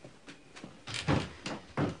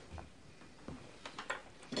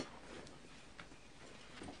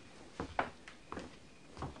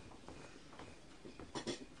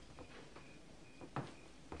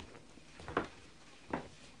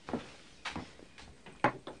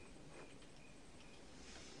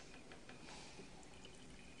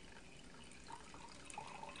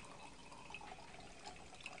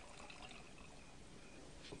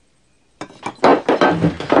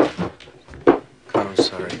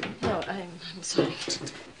 I'm sorry.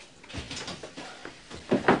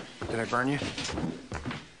 Did I burn you?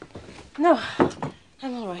 No,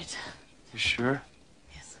 I'm all right. You sure?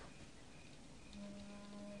 Yes.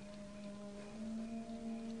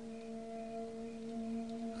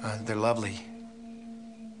 They're lovely.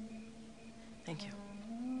 Thank you.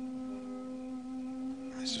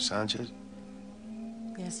 Mr. Sanchez?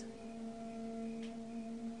 Yes.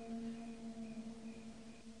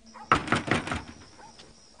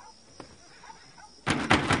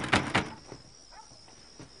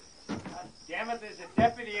 Damn it, there's a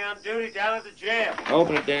deputy on duty down at the jail.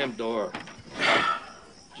 Open the damn door.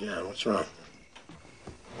 John, what's wrong?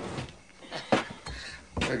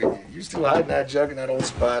 Look, you still hiding that jug in that old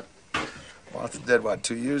spot? Martha's dead, what,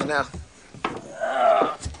 2 years now?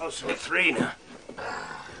 It's close to 3 now.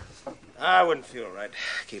 I wouldn't feel right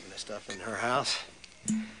keeping the stuff in her house.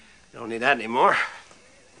 Don't need that anymore.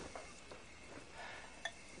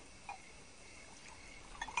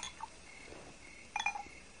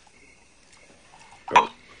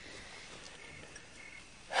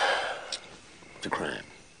 It's a crime.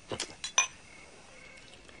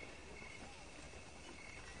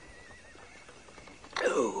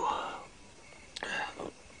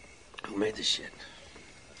 Who made this shit?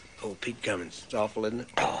 Old Pete Cummins. It's awful, isn't it?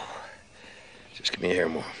 Oh. Just give me a hair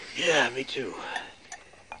more. Yeah, me too.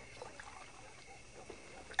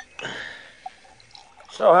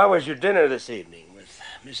 So, how was your dinner this evening with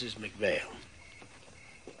Mrs. McVale?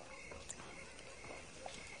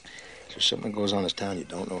 There's something that goes on in this town you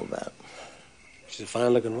don't know about. She's a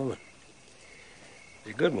fine-looking woman.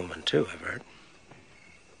 She's a good woman, too, I've heard.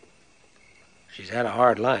 She's had a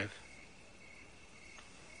hard life.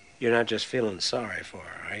 You're not just feeling sorry for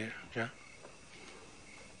her, are you, John?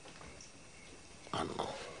 I don't know.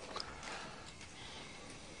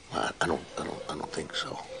 I don't think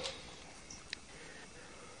so.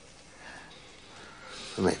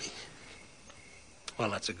 Maybe. Well,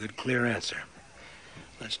 that's a good, clear answer.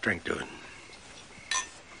 Let's drink to it.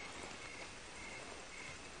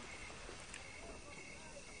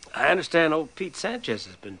 I understand old Pete Sanchez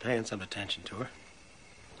has been paying some attention to her.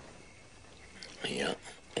 Yeah,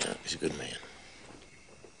 he's a good man.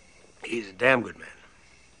 He's a damn good man.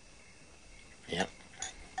 Yeah.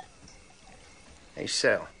 Hey,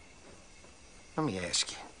 Sal, let me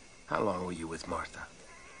ask you, how long were you with Martha?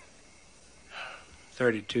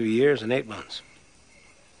 32 years and 8 months.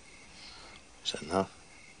 Is that enough?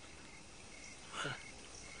 What?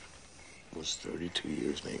 Was 32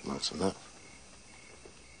 years and 8 months enough?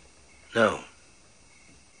 No.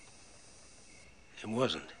 It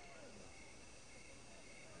wasn't.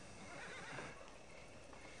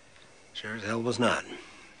 Sure as hell was not.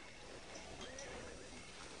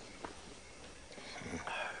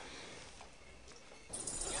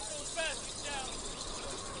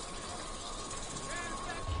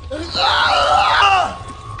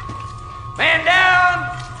 Man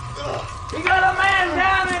down! We got a man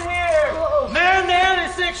down in here! Man down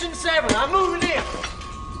in section 7. I'm moving in.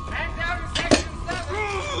 Man down in section 7.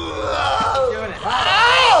 Doing it.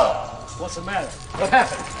 What's the matter? What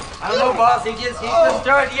happened? I don't know, boss. He just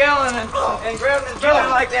started yelling and grabbing his gun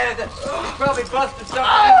like that. He's probably busted something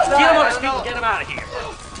inside. Get him on his feet and get him out of here.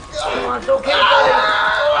 Come on, it's okay, buddy.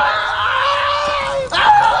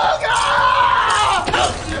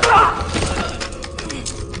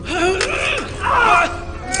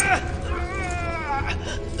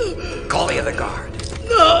 Call the other guard.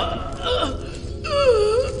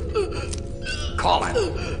 Call him.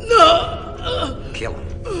 Kill him.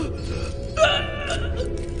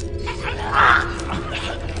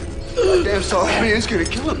 Damn sorry, man. It's gonna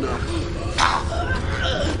kill him now.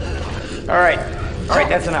 All right,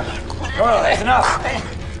 that's enough. Carl, that's enough.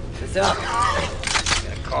 That's enough.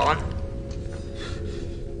 Gotta call him.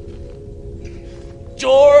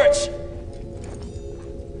 George!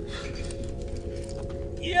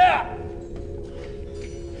 Yeah!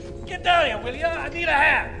 Get down here, will you? I need a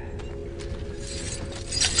hand.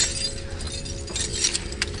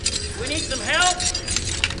 We need some help?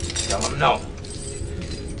 Tell him no.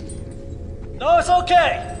 No, it's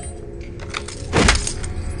okay.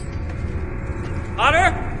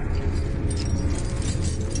 Hunter?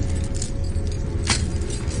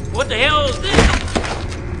 What the hell is this?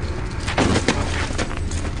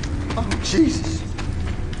 Oh, Jesus.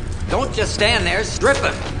 Don't just stand there, strip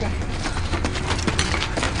him.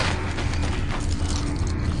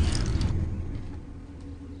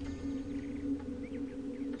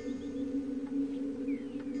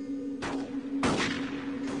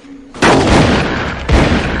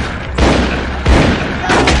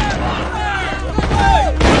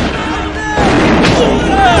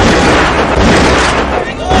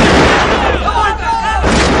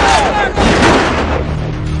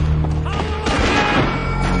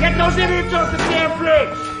 don't get him off the damn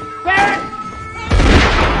bridge! Barrett!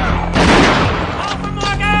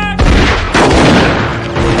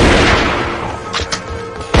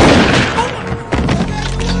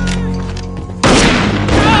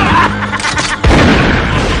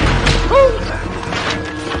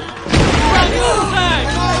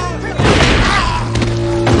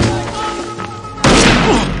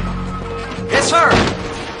 Yes, sir.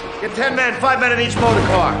 Get 10 men, 5 men in each motor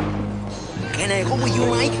car. Can I go with you,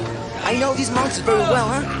 Mike? I know these monsters very well,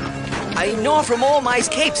 huh? I know them from all my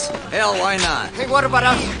escapes. Hell, why not? Hey, what about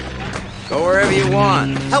us? Go wherever you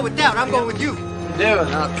want. Hell with that, I'm going with you. Dude,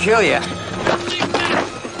 I'll kill you.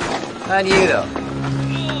 Not you, though.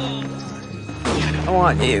 I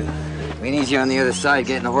want you. We need you on the other side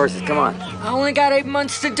getting the horses. Come on. I only got 8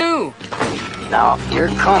 months to do. No, you're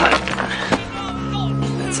coming.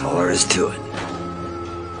 That's all there is to it.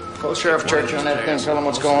 Call Sheriff Church on that thing, tell him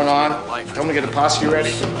what's going on. Tell him to get a posse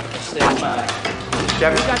ready.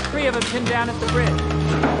 Jeff, we got 3 of them pinned down at the bridge.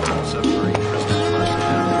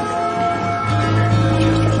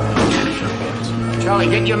 Charlie,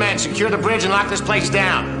 get your men, secure the bridge and lock this place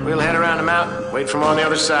down. We'll head around the mountain, wait for him on the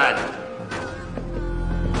other side.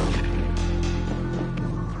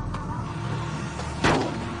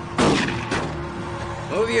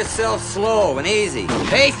 Move yourself slow and easy.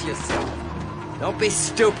 Pace yourself. Don't be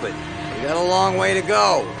stupid. We got a long way to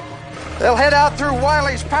go. They'll head out through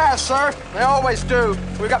Wiley's Pass, sir. They always do.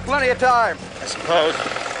 We've got plenty of time. I suppose.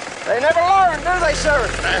 They never learn, do they, sir?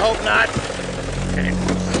 I hope not. Okay.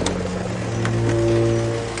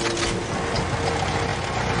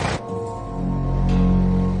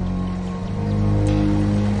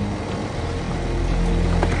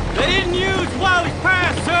 They didn't use Wiley's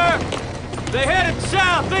Pass, sir. They headed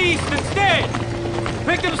southeast instead.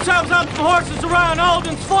 Picked themselves up some horses around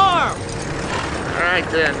Alden's farm. All right,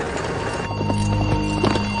 then.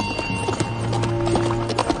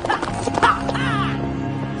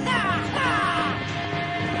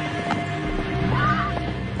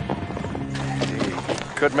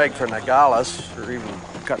 Could make for Nogales, or even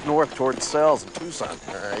cut north toward the cells in Tucson.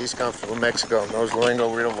 He's come from Mexico, knows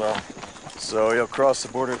Luengo real well. So he'll cross the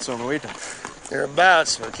border at Sonoita.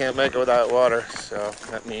 Thereabouts, we can't make it without water, so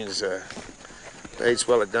that means Bates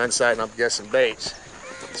well at gun sight, and I'm guessing Bates.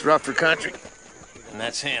 It's rougher country, and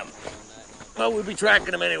that's him. Well, we'll be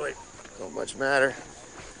tracking him anyway. Don't much matter.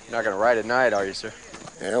 You're not gonna ride at night, are you, sir?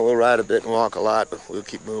 Yeah, we'll ride a bit and walk a lot, but we'll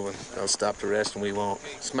keep moving. They'll stop to rest and we won't.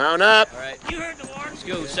 Let's mount up. All right. You heard the warning. Let's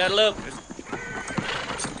go. Saddle up.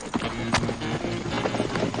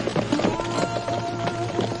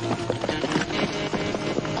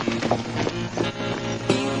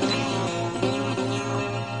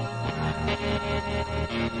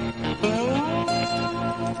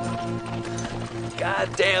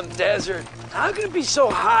 Goddamn desert. How can it be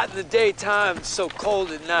so hot in the daytime and so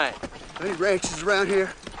cold at night? Any ranches around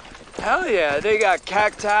here? Hell yeah, they got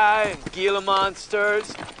cacti and Gila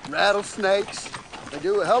monsters. Rattlesnakes. They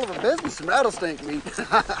do a hell of a business in rattlesnake meat.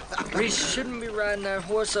 We shouldn't be riding that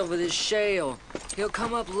horse over this shale. He'll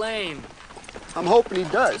come up lame. I'm hoping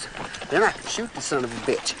he does. Then I can shoot the son of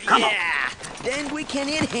a bitch. Come on. Then we can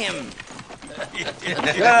hit him.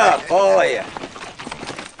 Shut up, all of you.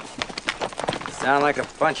 Sound like a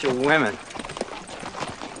bunch of women.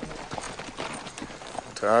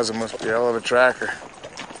 Taza must be a hell of a tracker.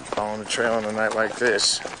 Following the trail on a night like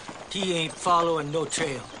this. He ain't following no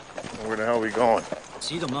trail. Where the hell are we going?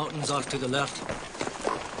 See the mountains off to the left?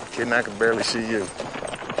 Kid, and I can barely see you.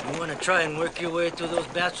 You want to try and work your way through those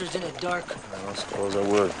bastards in the dark? I don't suppose I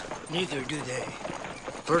would. Neither do they.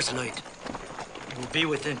 First night, we'll be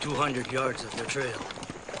within 200 yards of their trail.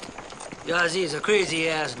 Yazi is a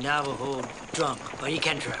crazy-ass Navajo drunk, but he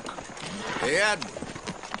can track. Hey, Admiral.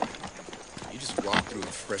 You just walked through a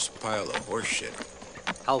fresh pile of horse shit.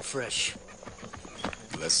 How fresh?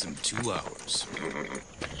 Less than 2 hours.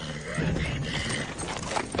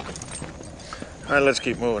 All right, let's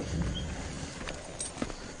keep moving.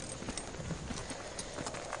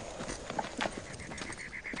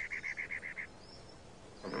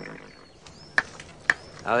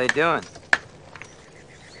 How they doing?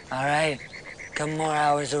 All right. Couple more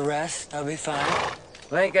hours of rest, I'll be fine.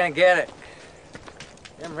 We ain't gonna get it.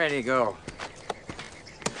 I'm ready to go.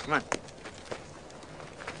 Come on.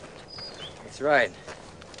 That's right.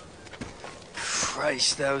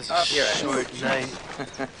 Christ, that was a Up your short ass. night.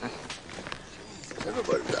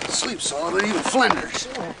 Everybody got to sleep, Solomon, even Flinders.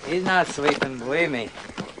 He's not sleeping, believe me.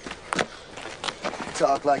 You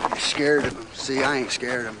talk like you're scared of him. See, I ain't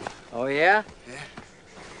scared of him. Oh, yeah? Yeah.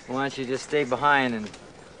 Why don't you just stay behind and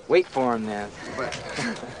wait for him then?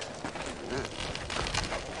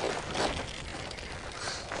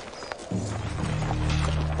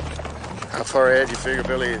 How far ahead you figure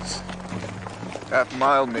Billy is? Half a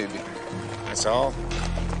mile, maybe. That's all?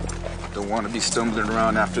 Don't want to be stumbling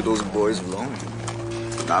around after those boys alone.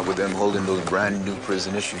 Not with them holding those brand new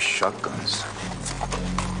prison-issue shotguns.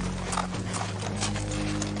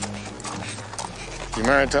 You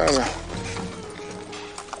married Tyler?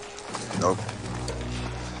 Nope.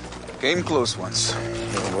 Came close once.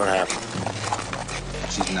 What happened?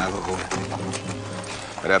 She's Navajo.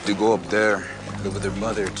 I'd have to go up there, live with her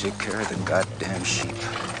mother, take care of the goddamn sheep.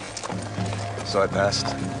 So I passed.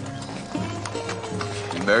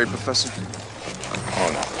 You married, Professor?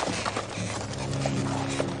 Oh,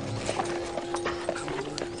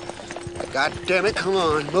 no. God damn it, come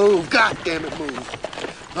on, move. God damn it, move.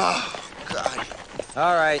 Oh, God.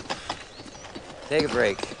 All right. Take a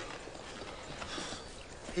break.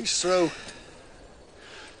 He's through.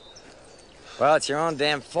 Well, it's your own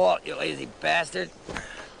damn fault, you lazy bastard.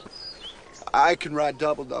 I can ride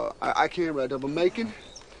double, though. I can't ride double. Macon?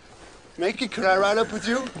 Macon, could I ride up with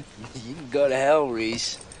you? You can go to hell,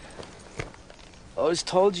 Reese. I always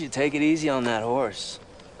told you, take it easy on that horse.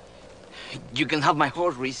 You can have my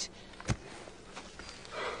horse, Reese.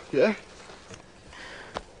 Yeah?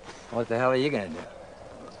 What the hell are you gonna do?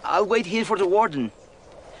 I'll wait here for the warden.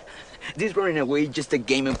 This running away is just a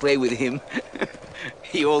game and play with him.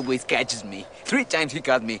 He always catches me. 3 times he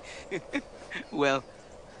caught me. Well,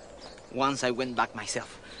 once I went back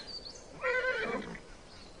myself.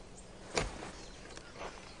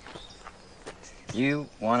 You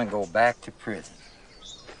want to go back to prison?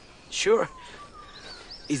 Sure.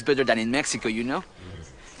 It's better than in Mexico, you know?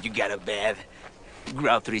 You got a bed.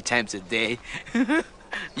 Growl 3 times a day.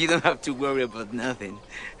 You don't have to worry about nothing.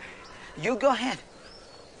 You go ahead.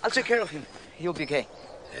 I'll take care of him. He'll be okay.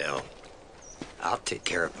 Hell, I'll take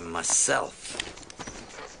care of him myself.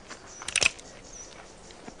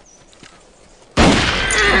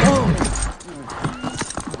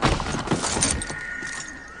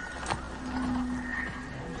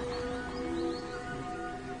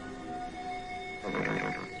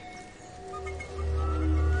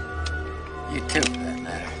 You too, for that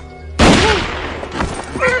matter.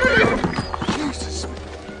 Jesus.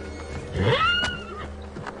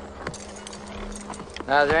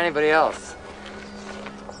 Now, is there anybody else?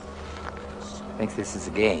 Thinks this is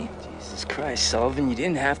a game? Jesus Christ, Sullivan, you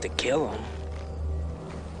didn't have to kill him.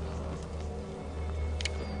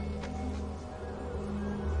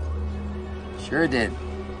 Sure did.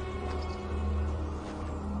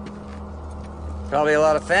 Probably a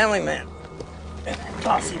lot of family men. And that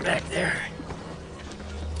bossy back there.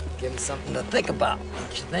 Give him something to think about,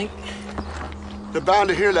 don't you think? They're bound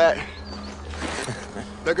to hear that.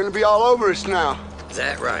 They're gonna be all over us now. Is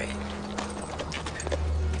that right?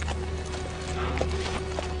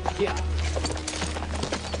 Yeah.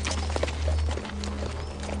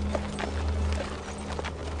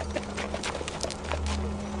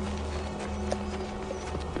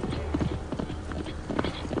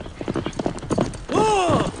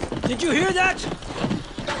 Whoa! Did you hear that?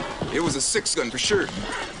 It was a 6-gun for sure.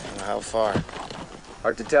 How far?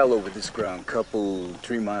 Hard to tell over this ground.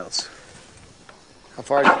 3 miles. How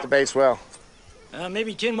far is the base well?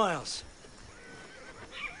 Maybe 10 miles.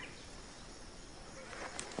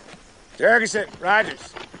 Ferguson,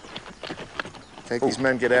 Rogers. Take these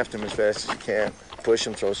men, get after them as fast as you can. Push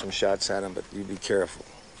them, throw some shots at them, but you be careful.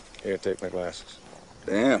 Here, take my glasses.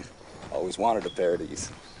 Damn. Always wanted a pair of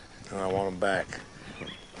these. I want them back.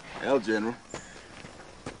 Hell, General.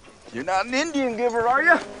 You're not an Indian giver, are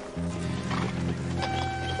you?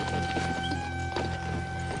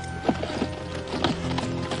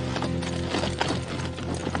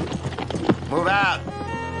 Move out.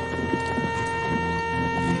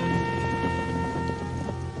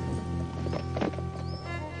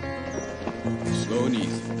 Slow and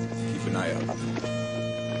easy. Keep an eye out.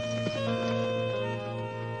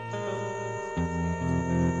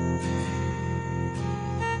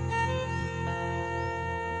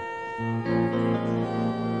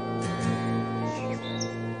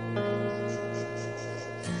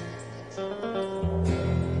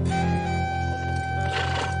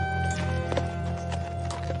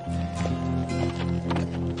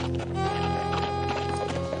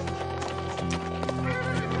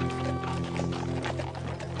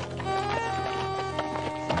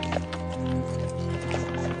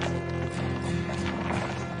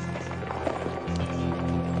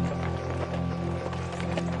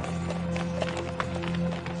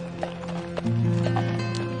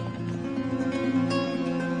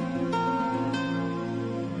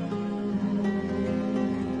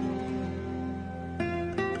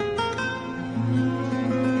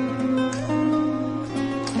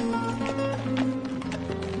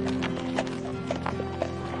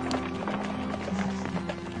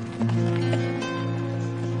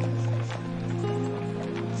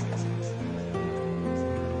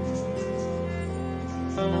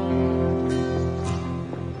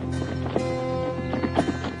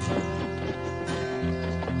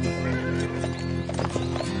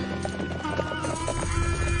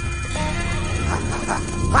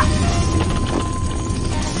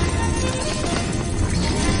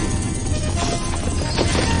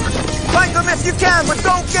 if you can, but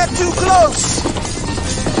don't get too close.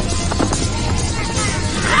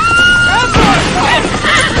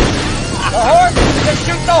 The horse! Just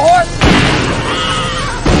shoot the horse!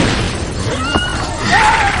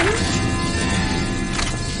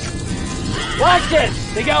 Watch it!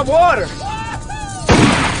 They got water!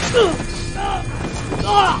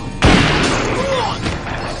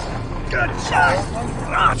 Good shot!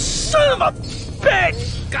 Ah, son of a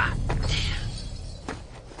bitch! God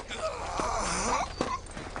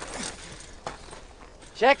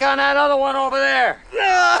check on that other one over there.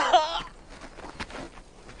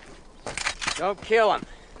 Don't kill him.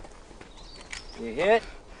 You hit?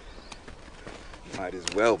 Might as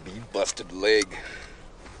well be busted leg.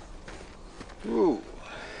 Ooh.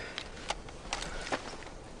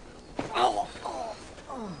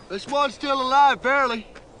 This one's still alive, barely.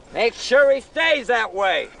 Make sure he stays that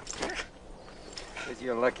way. It's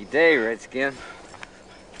your lucky day, Redskin.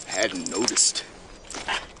 Hadn't noticed.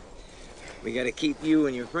 We gotta keep you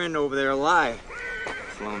and your friend over there alive.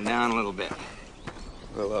 Slow him down a little bit.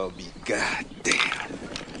 Well, I'll be goddamn.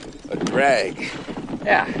 A drag.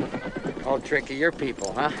 Yeah. Old trick of your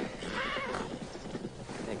people, huh?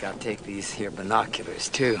 I think I'll take these here binoculars,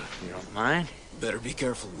 too. You don't mind? Better be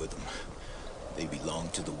careful with them. They belong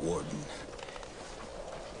to the Warden.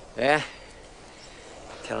 Yeah?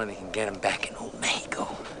 Tell him he can get them back in Old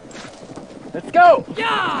Mexico. Let's go!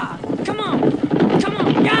 Yeah! Come on! Come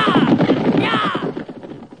on! Yeah! Yeah!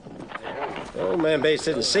 The old man Bates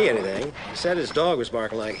didn't see anything. He said his dog was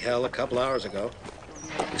barking like hell a couple hours ago.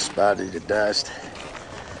 We spotted the dust.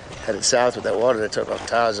 Headed south with that water they took off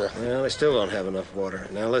Taza. Well, they still don't have enough water.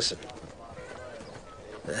 Now listen.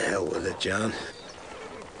 The hell with it, John.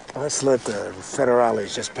 Let's let the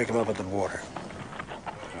federales just pick him up at the border.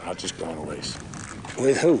 I'll just go on a ways.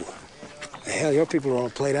 With who? The hell, your people are all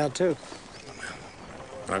played out, too.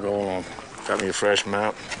 I'll go on. Got me a fresh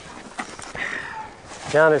mount.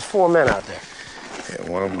 John, there's 4 men out there. Yeah,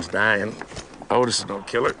 one of them's dying. Otis is no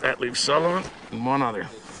killer. That leaves Sullivan and one other.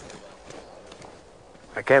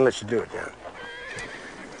 I can't let you do it, John.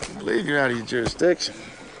 I believe you're out of your jurisdiction.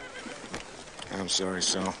 I'm sorry,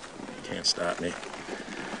 Sal. Can't stop me.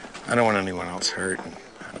 I don't want anyone else hurt, and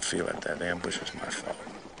I feel like that ambush was my fault.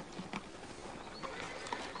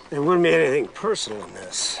 There wouldn't be anything personal in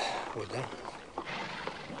this, would there?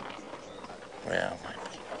 Well,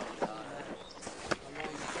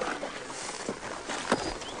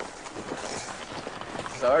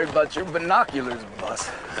 Sorry about your binoculars,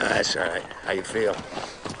 boss. That's all right. How you feel?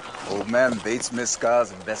 Old man Bates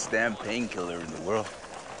Mescal's the best damn painkiller in the world.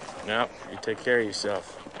 No, you take care of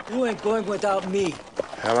yourself. You ain't going without me.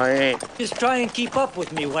 Hell, I ain't. Just try and keep up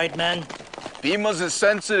with me, white man. Pima's is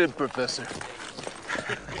sensitive, Professor.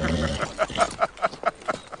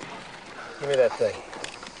 Give me that thing.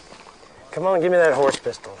 Come on, give me that horse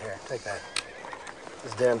pistol. Here, take that.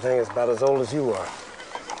 This damn thing is about as old as you are.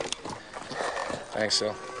 Thanks,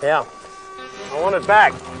 Sil. Yeah. I want it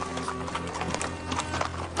back.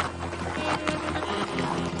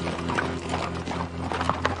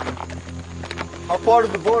 How far to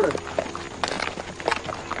the border?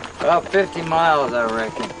 About 50 miles, I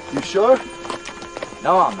reckon. You sure?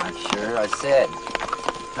 No, I'm not sure. I said,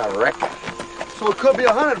 I reckon. So it could be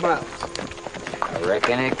 100 miles. I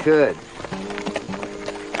reckon it could.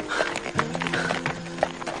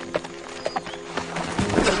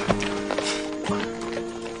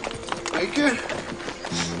 Thank you.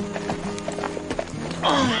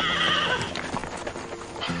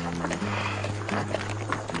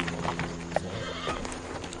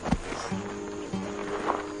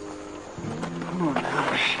 Come on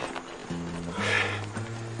now.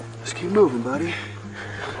 Let's keep moving, buddy.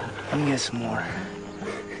 Let me get some water.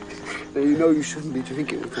 Now, you know you shouldn't be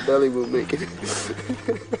drinking if the belly will make it.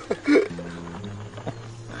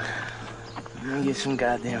 Let me get some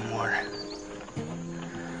goddamn water.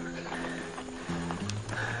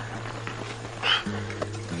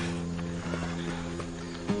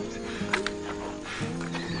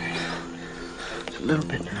 A little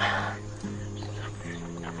bit.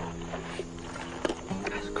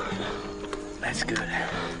 That's good.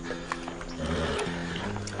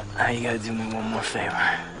 Now you gotta do me one more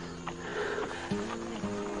favor.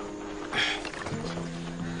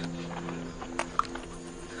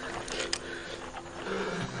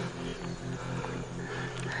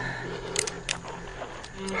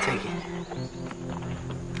 Take it.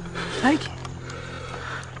 Take it.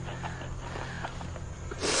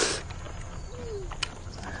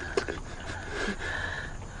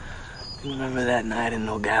 You remember that night in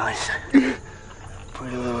Nogales?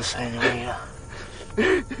 Pretty little senorita.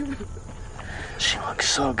 She looked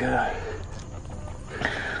so good.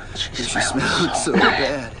 She smelled so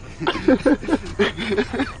bad.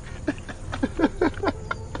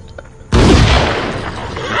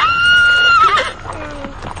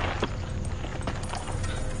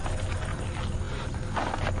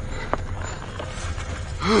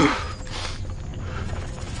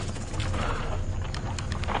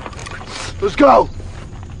 Let's go.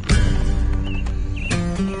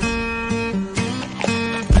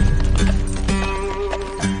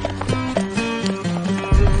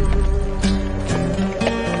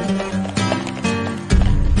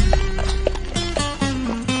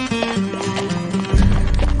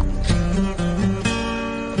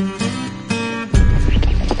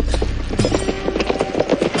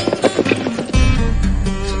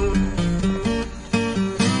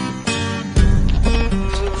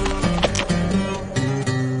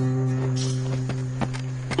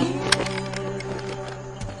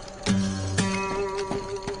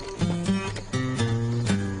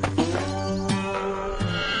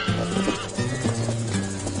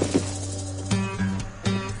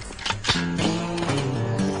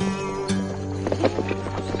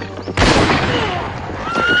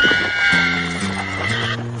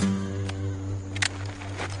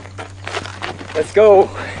 Let's go.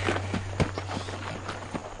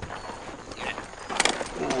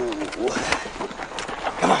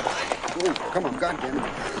 Come on. Come on, goddammit.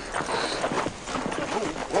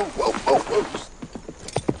 Whoa.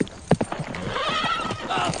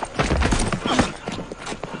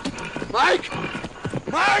 Mike!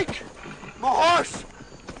 Mike! My horse!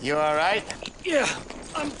 You all right? Yeah,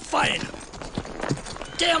 I'm fine.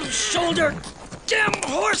 Damn shoulder! Damn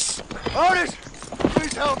horse! Otis!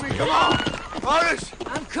 Please help me, come on! Otis!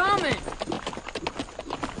 I'm coming!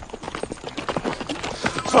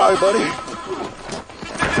 Sorry, buddy.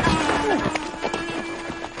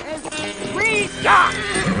 Please!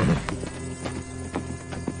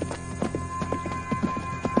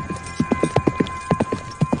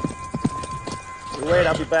 You wait,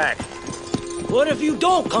 I'll be back. What if you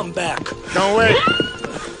don't come back? Don't wait.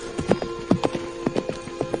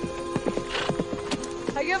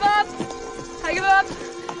 I give up! I give up!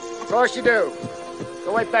 Of course you do.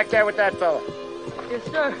 Go wait back there with that fella. Yes,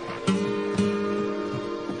 sir.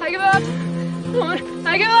 I give up!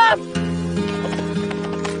 I give up!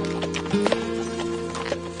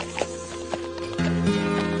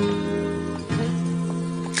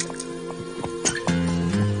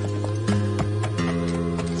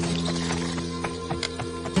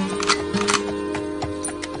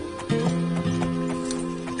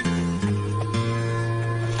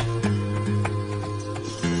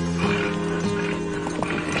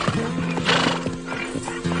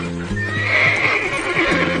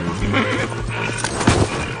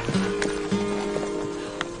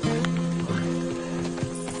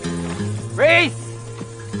 Reese!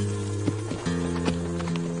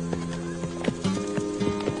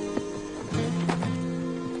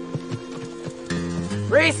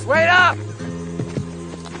 Reese, wait up!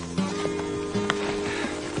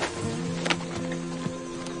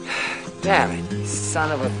 Damn it, you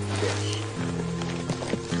son of a bitch.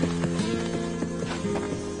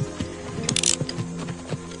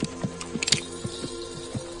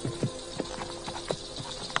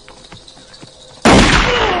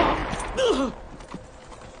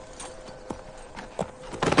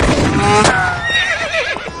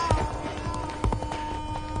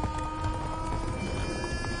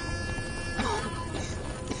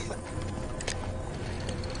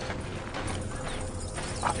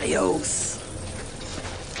 Adios.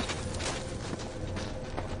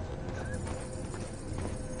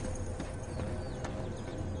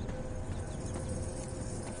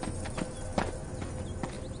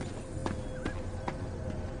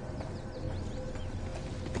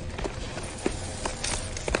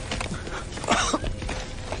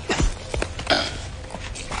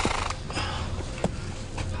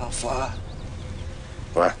 How far?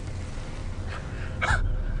 What?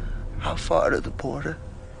 How far to the border?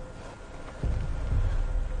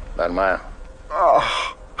 About a mile.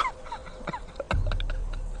 Oh.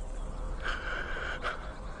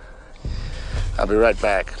 I'll be right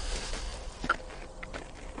back.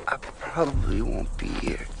 I probably won't be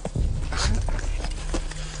here.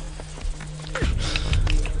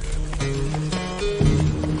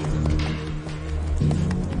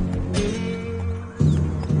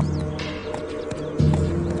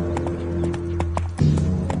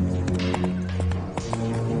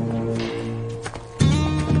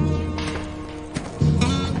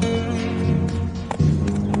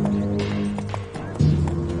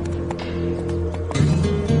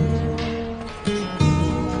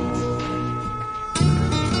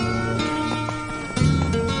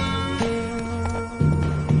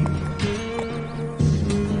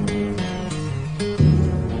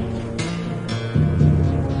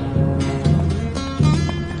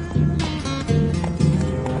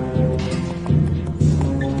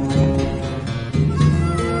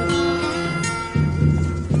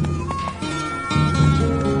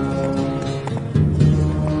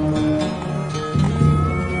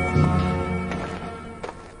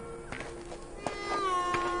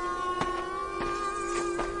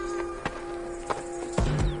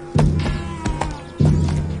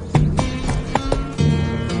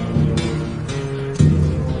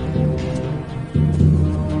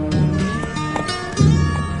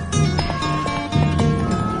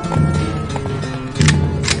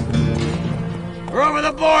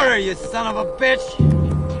 border, you son of a bitch!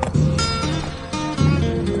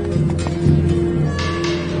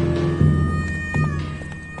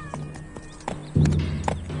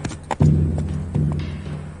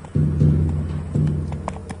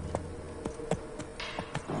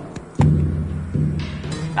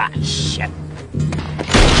 Ah, shit.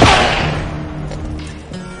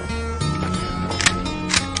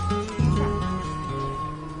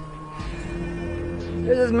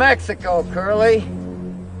 This is Mexico, Curly.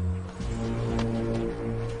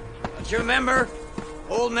 Don't you remember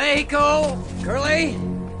old Mexico, Curly?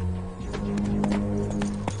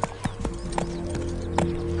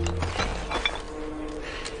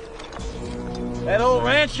 That old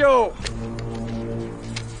rancho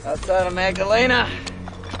outside of Magdalena,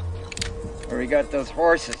 where we got those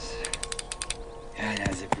horses. God, that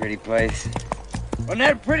was a pretty place. Wasn't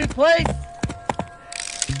that a pretty place?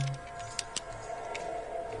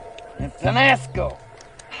 And Penasco.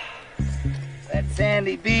 That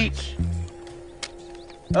sandy beach.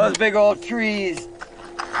 Those big old trees.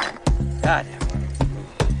 God,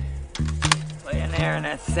 laying there in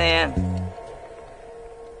that sand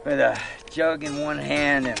with a jug in one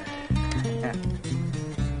hand and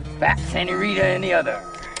a fat senorita in the other.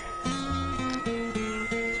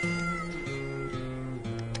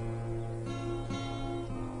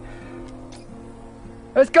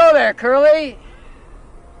 Let's go there, Curly.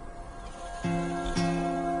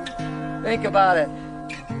 Think about it.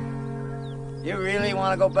 You really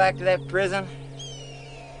want to go back to that prison?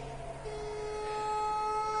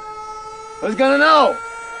 Who's gonna know?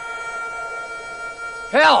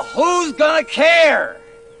 Hell, who's gonna care?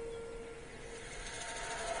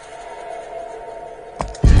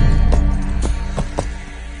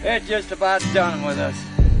 They're just about done with us.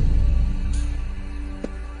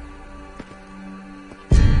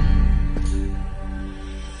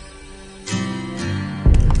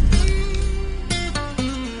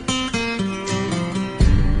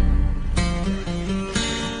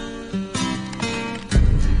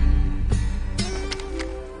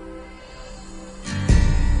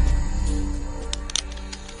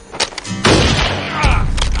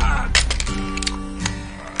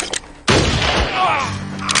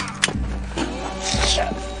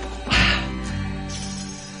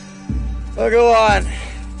 Well, go on.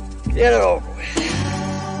 Get it over with.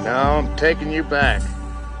 Now I'm taking you back.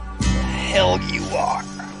 The hell you are.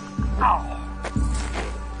 Oh.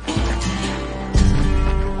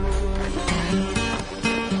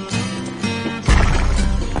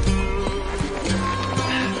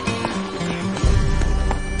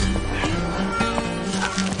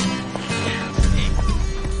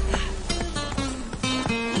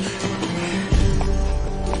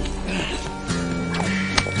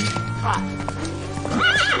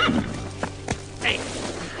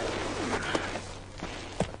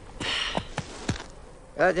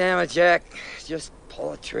 God damn it, Jack. Just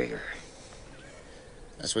pull the trigger.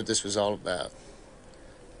 That's what this was all about.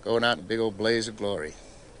 Going out in a big old blaze of glory.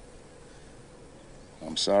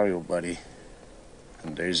 I'm sorry, old buddy.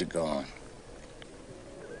 Them days are gone.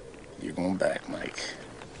 You're going back, Mike.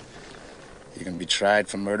 You're gonna be tried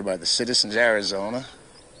for murder by the citizens of Arizona.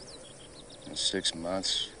 In 6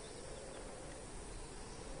 months,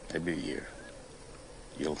 maybe a year,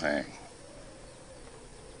 you'll hang.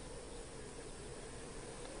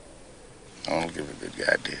 I don't give a good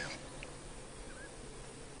goddamn.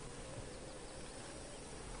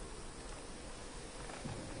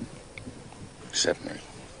 Except me.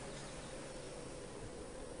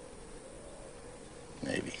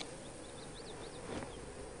 Maybe.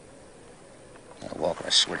 Now, Walker, I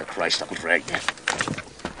swear to Christ, I'll drag you.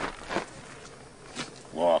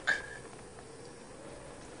 Walk.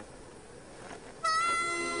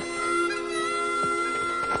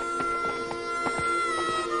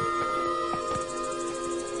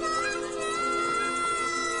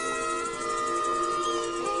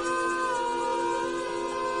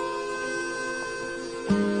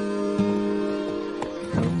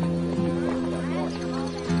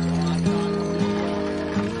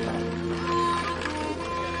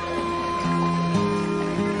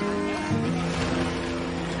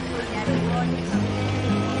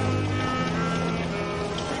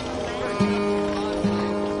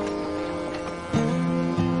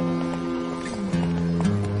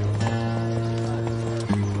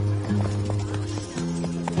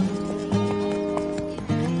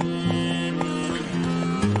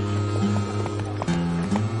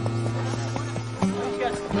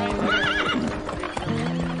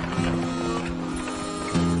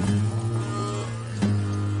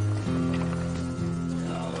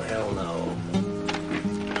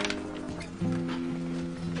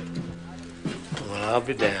 I'll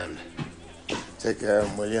be damned. Take care of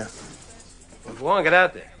him, will you? Well, go on, get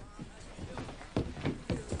out there.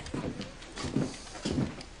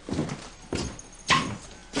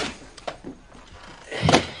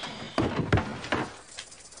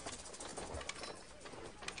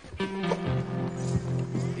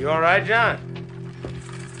 You all right, John?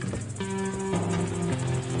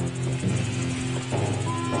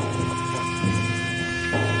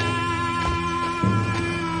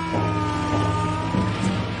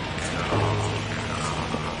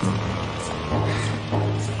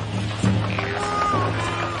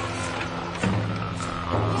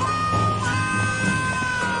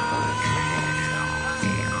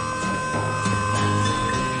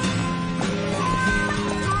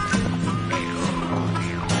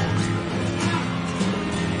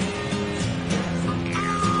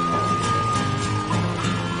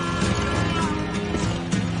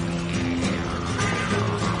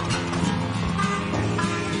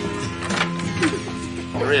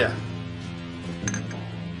 Maria.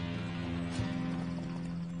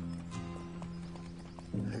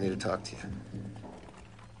 I need to talk to you.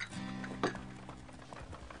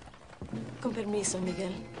 Con permiso,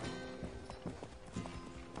 Miguel.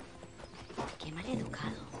 Qué mal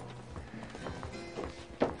educado.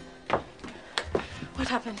 What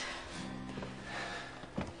happened?